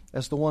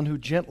as the one who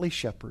gently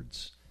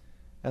shepherds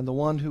and the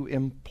one who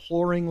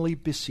imploringly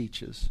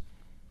beseeches.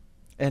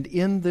 And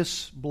in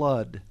this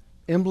blood,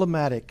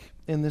 emblematic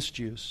in this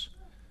juice,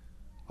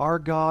 our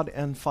God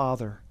and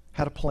Father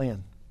had a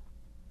plan.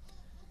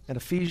 And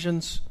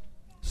Ephesians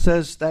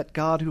says that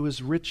God who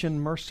is rich in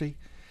mercy,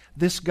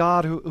 this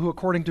God who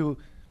according to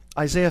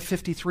Isaiah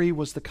 53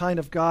 was the kind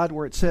of God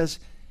where it says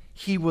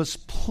He was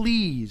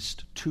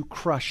pleased to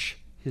crush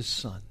His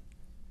Son.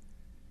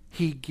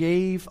 He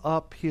gave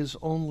up His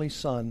only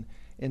Son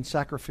in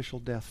sacrificial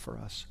death for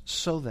us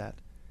so that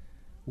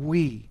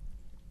we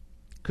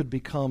could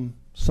become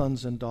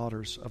sons and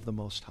daughters of the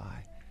Most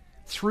High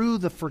through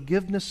the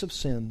forgiveness of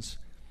sins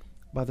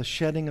by the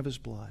shedding of His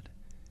blood.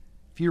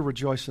 If you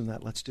rejoice in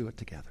that, let's do it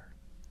together.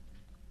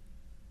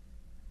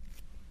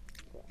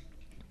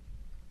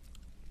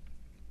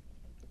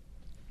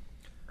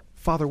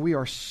 Father, we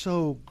are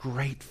so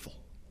grateful.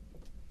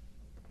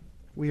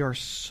 We are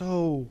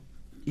so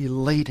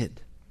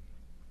elated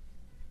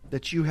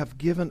that You have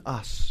given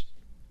us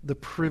the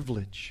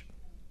privilege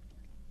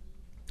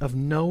of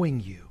knowing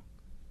You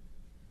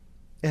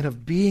and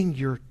of being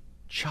Your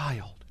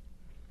child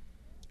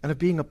and of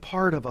being a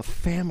part of a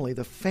family,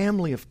 the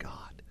family of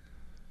God.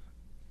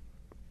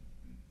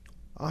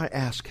 I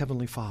ask,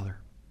 Heavenly Father,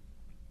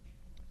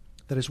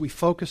 that as we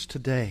focus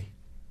today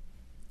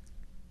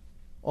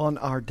on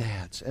our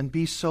dads and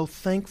be so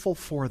thankful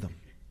for them,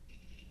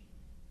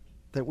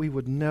 that we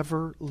would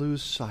never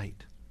lose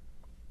sight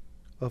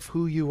of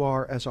who You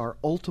are as our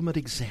ultimate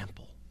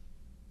example,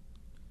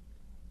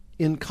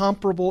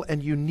 incomparable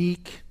and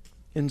unique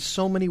in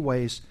so many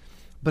ways,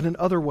 but in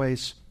other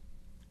ways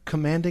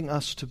commanding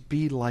us to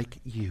be like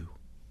You.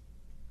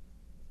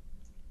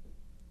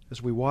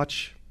 As we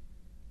watch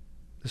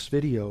this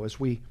video, as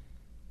we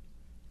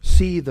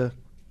see the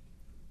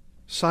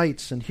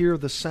sights and hear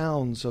the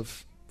sounds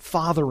of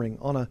fathering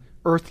on an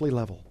earthly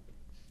level,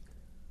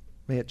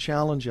 may it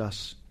challenge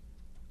us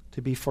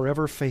to be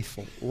forever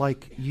faithful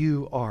like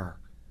You are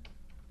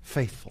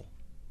faithful.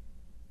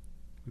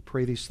 We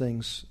pray these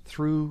things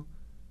through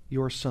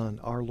Your Son,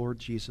 our Lord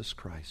Jesus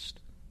Christ.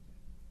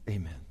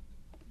 Amen.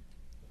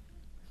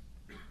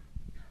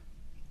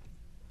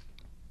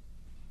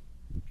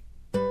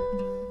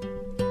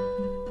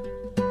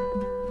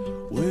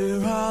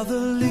 Where are the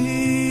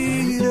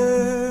leaders?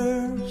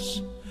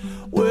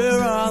 Where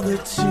are the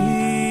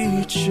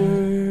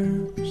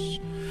teachers?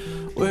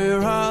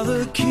 Where are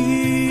the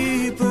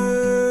keepers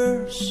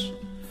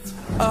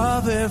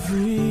of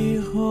every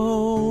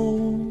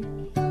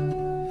home?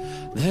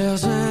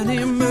 There's an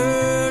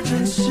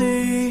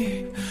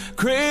emergency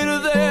greater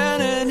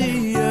than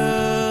any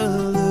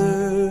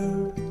other.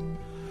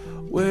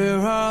 Where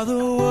are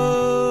the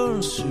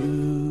ones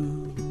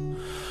who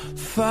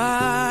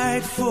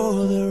fight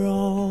for their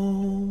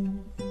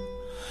own?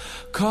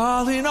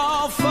 Calling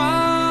all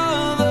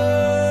fathers,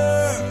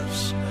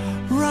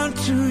 run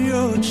to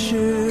your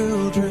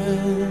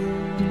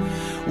children.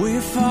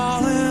 We've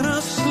fallen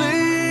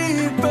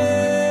asleep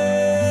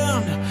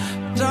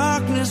and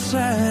darkness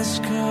has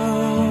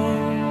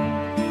come.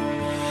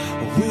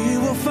 We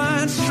will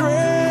find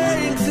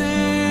strength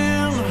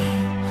in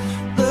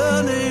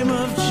the name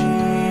of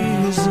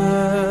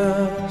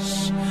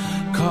Jesus.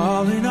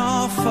 Calling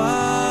all fathers,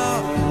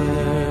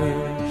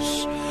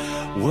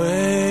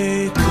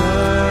 wake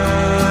up.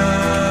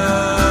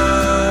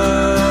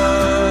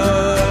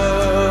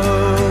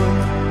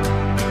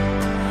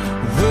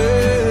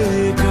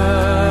 Wake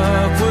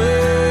up,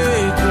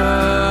 wake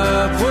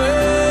up,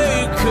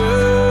 wake up.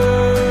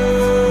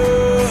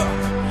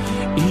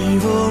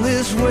 Evil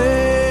is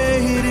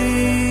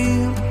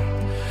waiting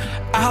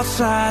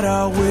outside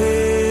our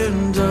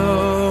windows.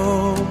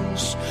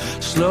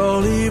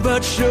 Slowly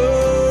but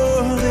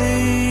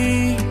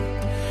surely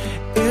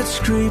it's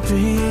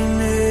creeping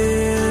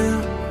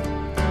in.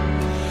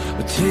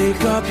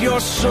 Take up your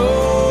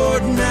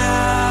sword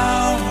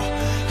now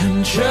and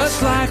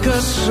just like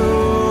a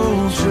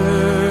soldier,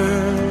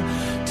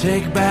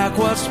 take back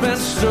what's been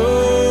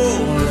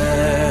stolen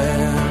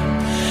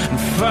and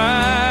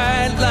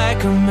fight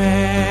like a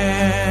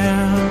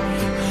man.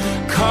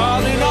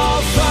 Calling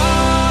all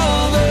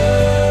fathers,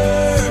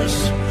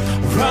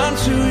 run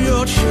to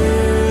your children.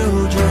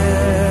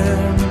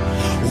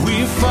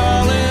 We've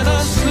fallen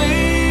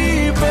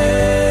asleep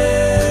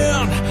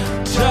and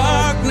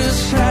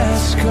darkness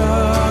has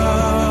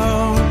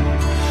come.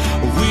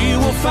 We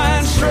will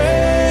find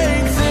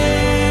strength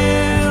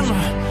in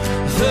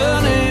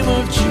the name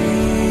of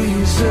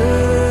Jesus.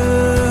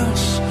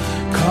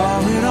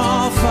 Calling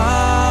all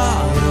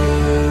fathers,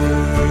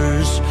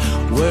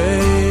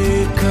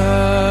 wake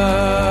up.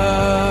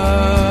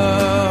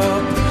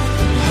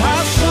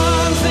 Our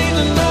sons need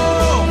to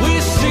know we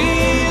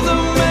see the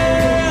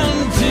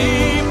man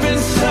deep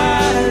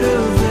inside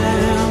of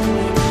them.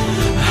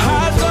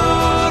 Our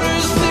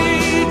daughters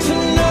need to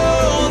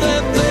know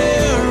that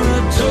they're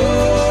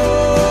adored.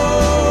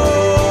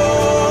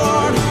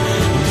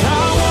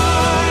 Our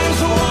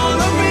wives want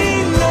to be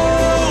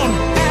known,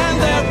 and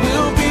that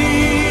we'll be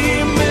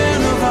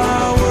men of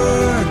our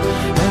word.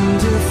 And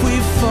if we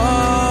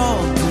fall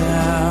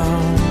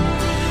down,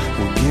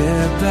 we'll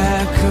get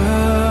back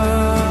up.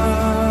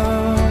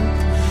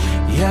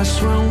 Yes,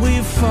 when we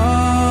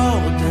fall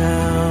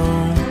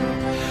down,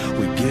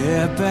 we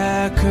get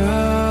back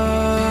up.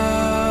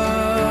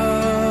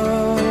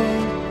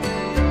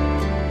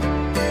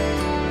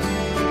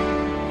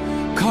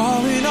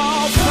 Calling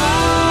all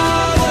fathers,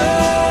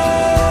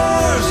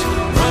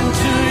 run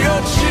to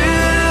your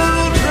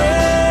children.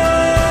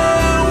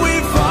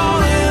 We've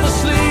fallen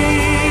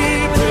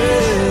asleep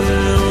and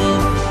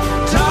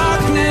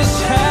darkness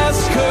has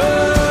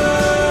come.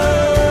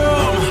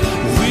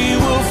 We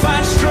will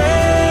find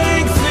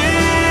strength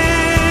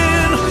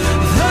in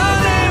the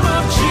name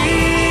of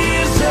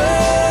Jesus.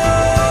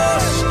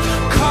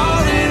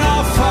 Calling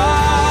all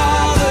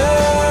fathers,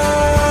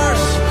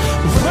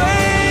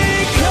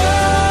 wake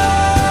up.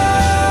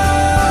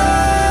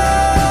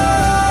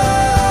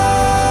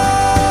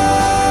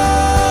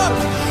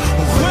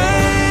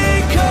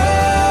 Wake up.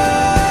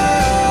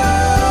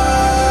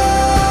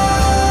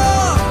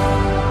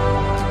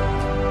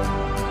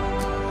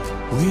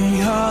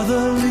 We are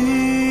the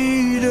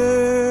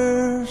leaders.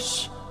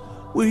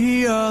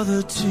 We are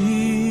the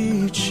teachers.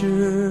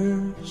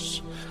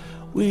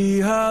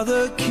 We are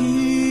the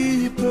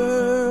keepers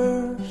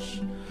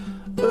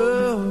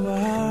of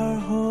our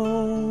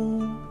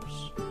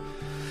homes.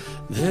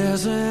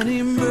 There's an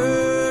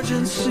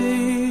emergency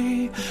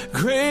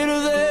greater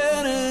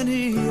than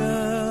any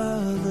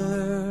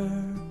other.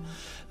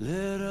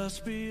 Let us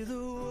be the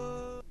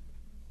one.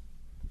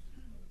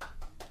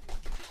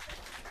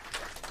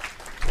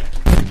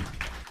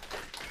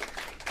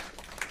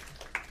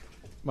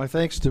 My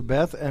thanks to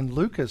Beth and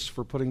Lucas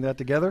for putting that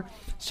together.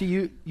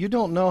 See, you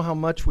don't know how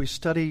much we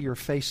study your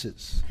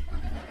faces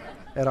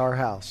at our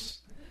house.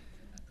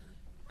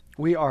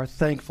 We are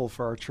thankful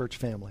for our church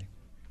family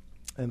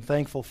and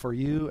thankful for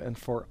you and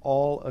for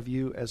all of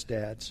you as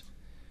dads.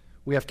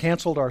 We have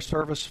canceled our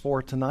service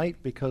for tonight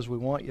because we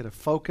want you to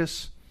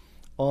focus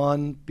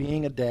on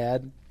being a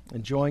dad,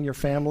 enjoying your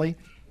family.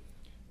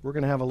 We're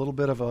going to have a little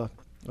bit of a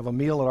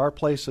meal at our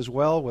place as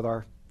well with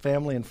our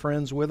family and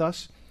friends with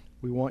us.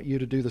 We want you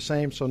to do the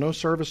same. So no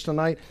service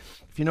tonight.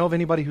 If you know of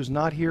anybody who's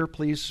not here,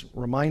 please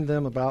remind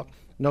them about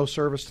no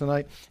service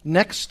tonight.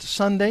 Next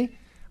Sunday,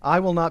 I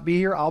will not be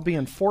here. I'll be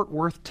in Fort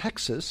Worth,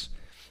 Texas.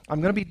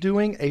 I'm going to be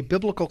doing a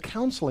biblical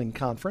counseling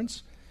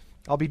conference.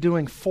 I'll be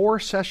doing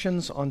 4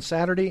 sessions on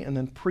Saturday and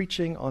then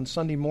preaching on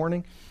Sunday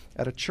morning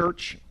at a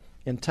church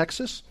in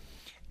Texas.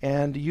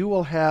 And you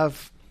will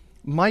have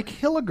Mike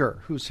Hilliger,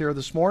 who's here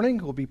this morning,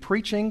 who will be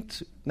preaching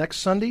next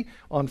Sunday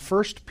on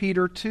 1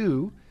 Peter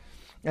 2.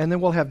 And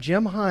then we'll have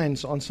Jim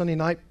Hines on Sunday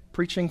night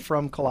preaching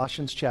from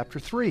Colossians chapter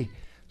 3.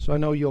 So I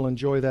know you'll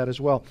enjoy that as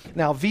well.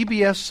 Now,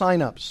 VBS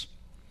signups.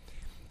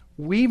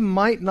 We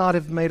might not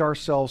have made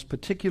ourselves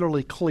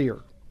particularly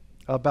clear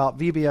about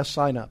VBS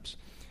signups,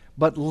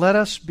 but let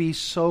us be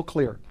so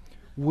clear.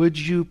 Would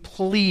you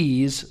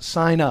please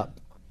sign up?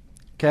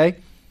 Okay?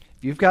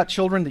 If you've got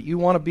children that you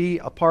want to be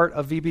a part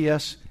of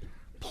VBS,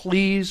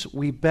 please,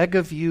 we beg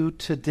of you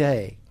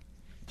today,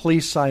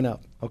 please sign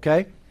up.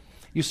 Okay?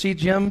 You see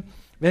Jim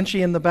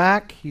Vinci in the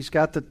back. He's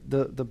got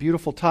the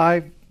beautiful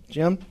tie.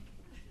 Jim,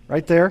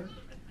 right there.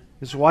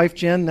 His wife,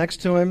 Jen,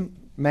 next to him.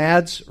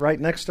 Mads, right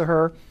next to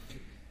her.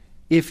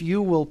 If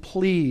you will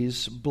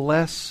please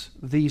bless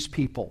these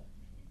people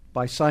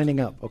by signing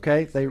up,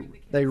 okay?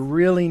 They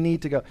really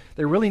need to go.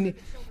 They really need.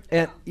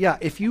 And yeah,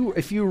 if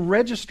you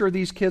register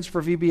these kids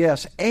for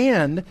VBS,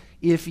 and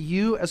if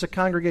you as a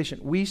congregation,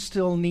 we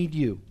still need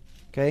you,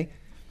 okay?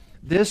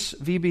 This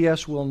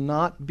VBS will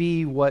not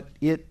be what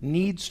it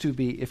needs to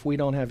be if we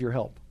don't have your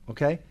help,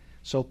 okay?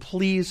 So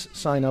please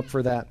sign up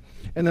for that.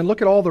 And then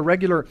look at all the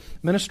regular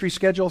ministry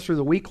schedule through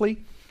the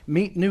weekly,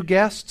 meet new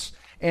guests,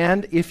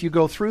 and if you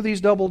go through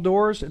these double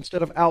doors,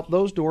 instead of out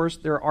those doors,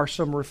 there are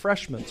some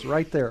refreshments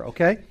right there,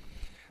 okay?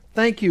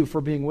 Thank you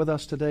for being with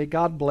us today.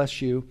 God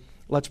bless you.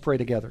 Let's pray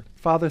together.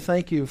 Father,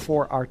 thank you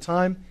for our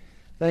time.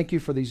 Thank you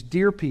for these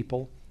dear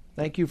people.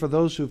 Thank you for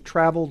those who've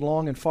traveled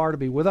long and far to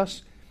be with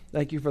us.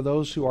 Thank you for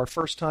those who are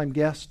first-time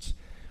guests.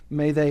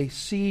 May they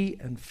see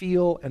and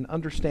feel and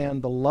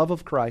understand the love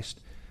of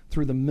Christ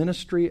through the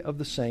ministry of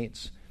the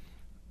saints.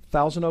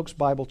 Thousand Oaks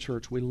Bible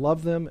Church, we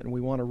love them and we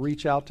want to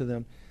reach out to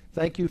them.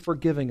 Thank you for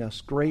giving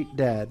us great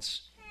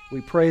dads. We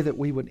pray that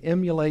we would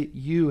emulate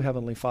you,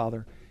 Heavenly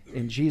Father.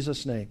 In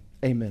Jesus' name,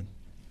 amen.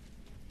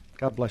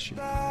 God bless you.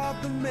 About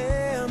the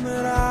man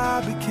that I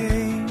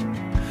became,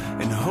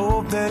 and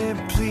hope that it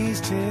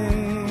pleased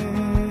him.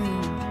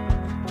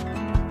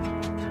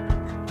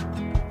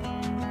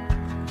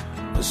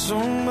 There's so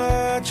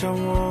much I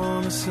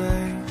want to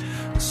say,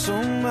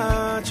 so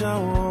much I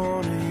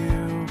want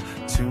you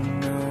to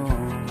know.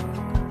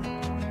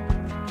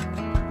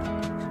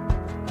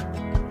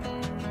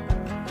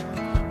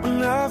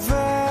 When I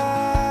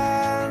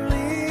finally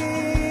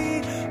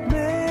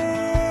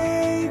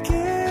make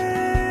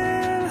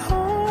it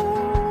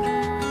home,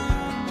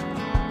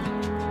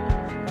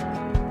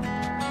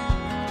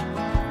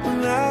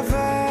 when I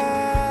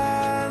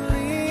finally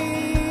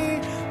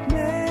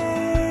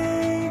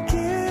make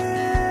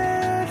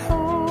it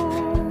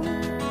home,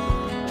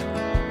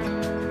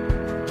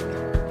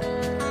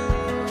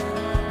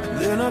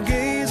 then I'll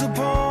gaze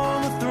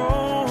upon the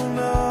throne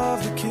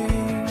of the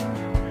King,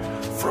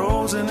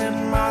 frozen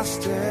in my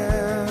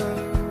steps,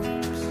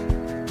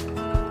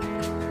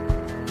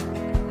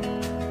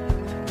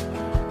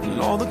 and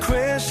all the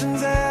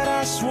questions that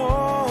I swore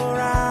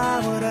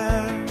I would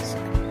ask,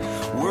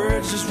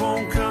 words just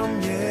won't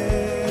come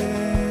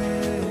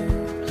yet.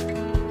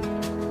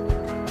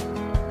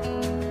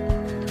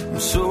 I'm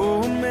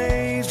so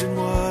amazed at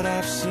what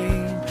I've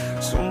seen,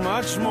 so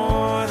much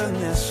more than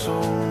this,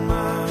 so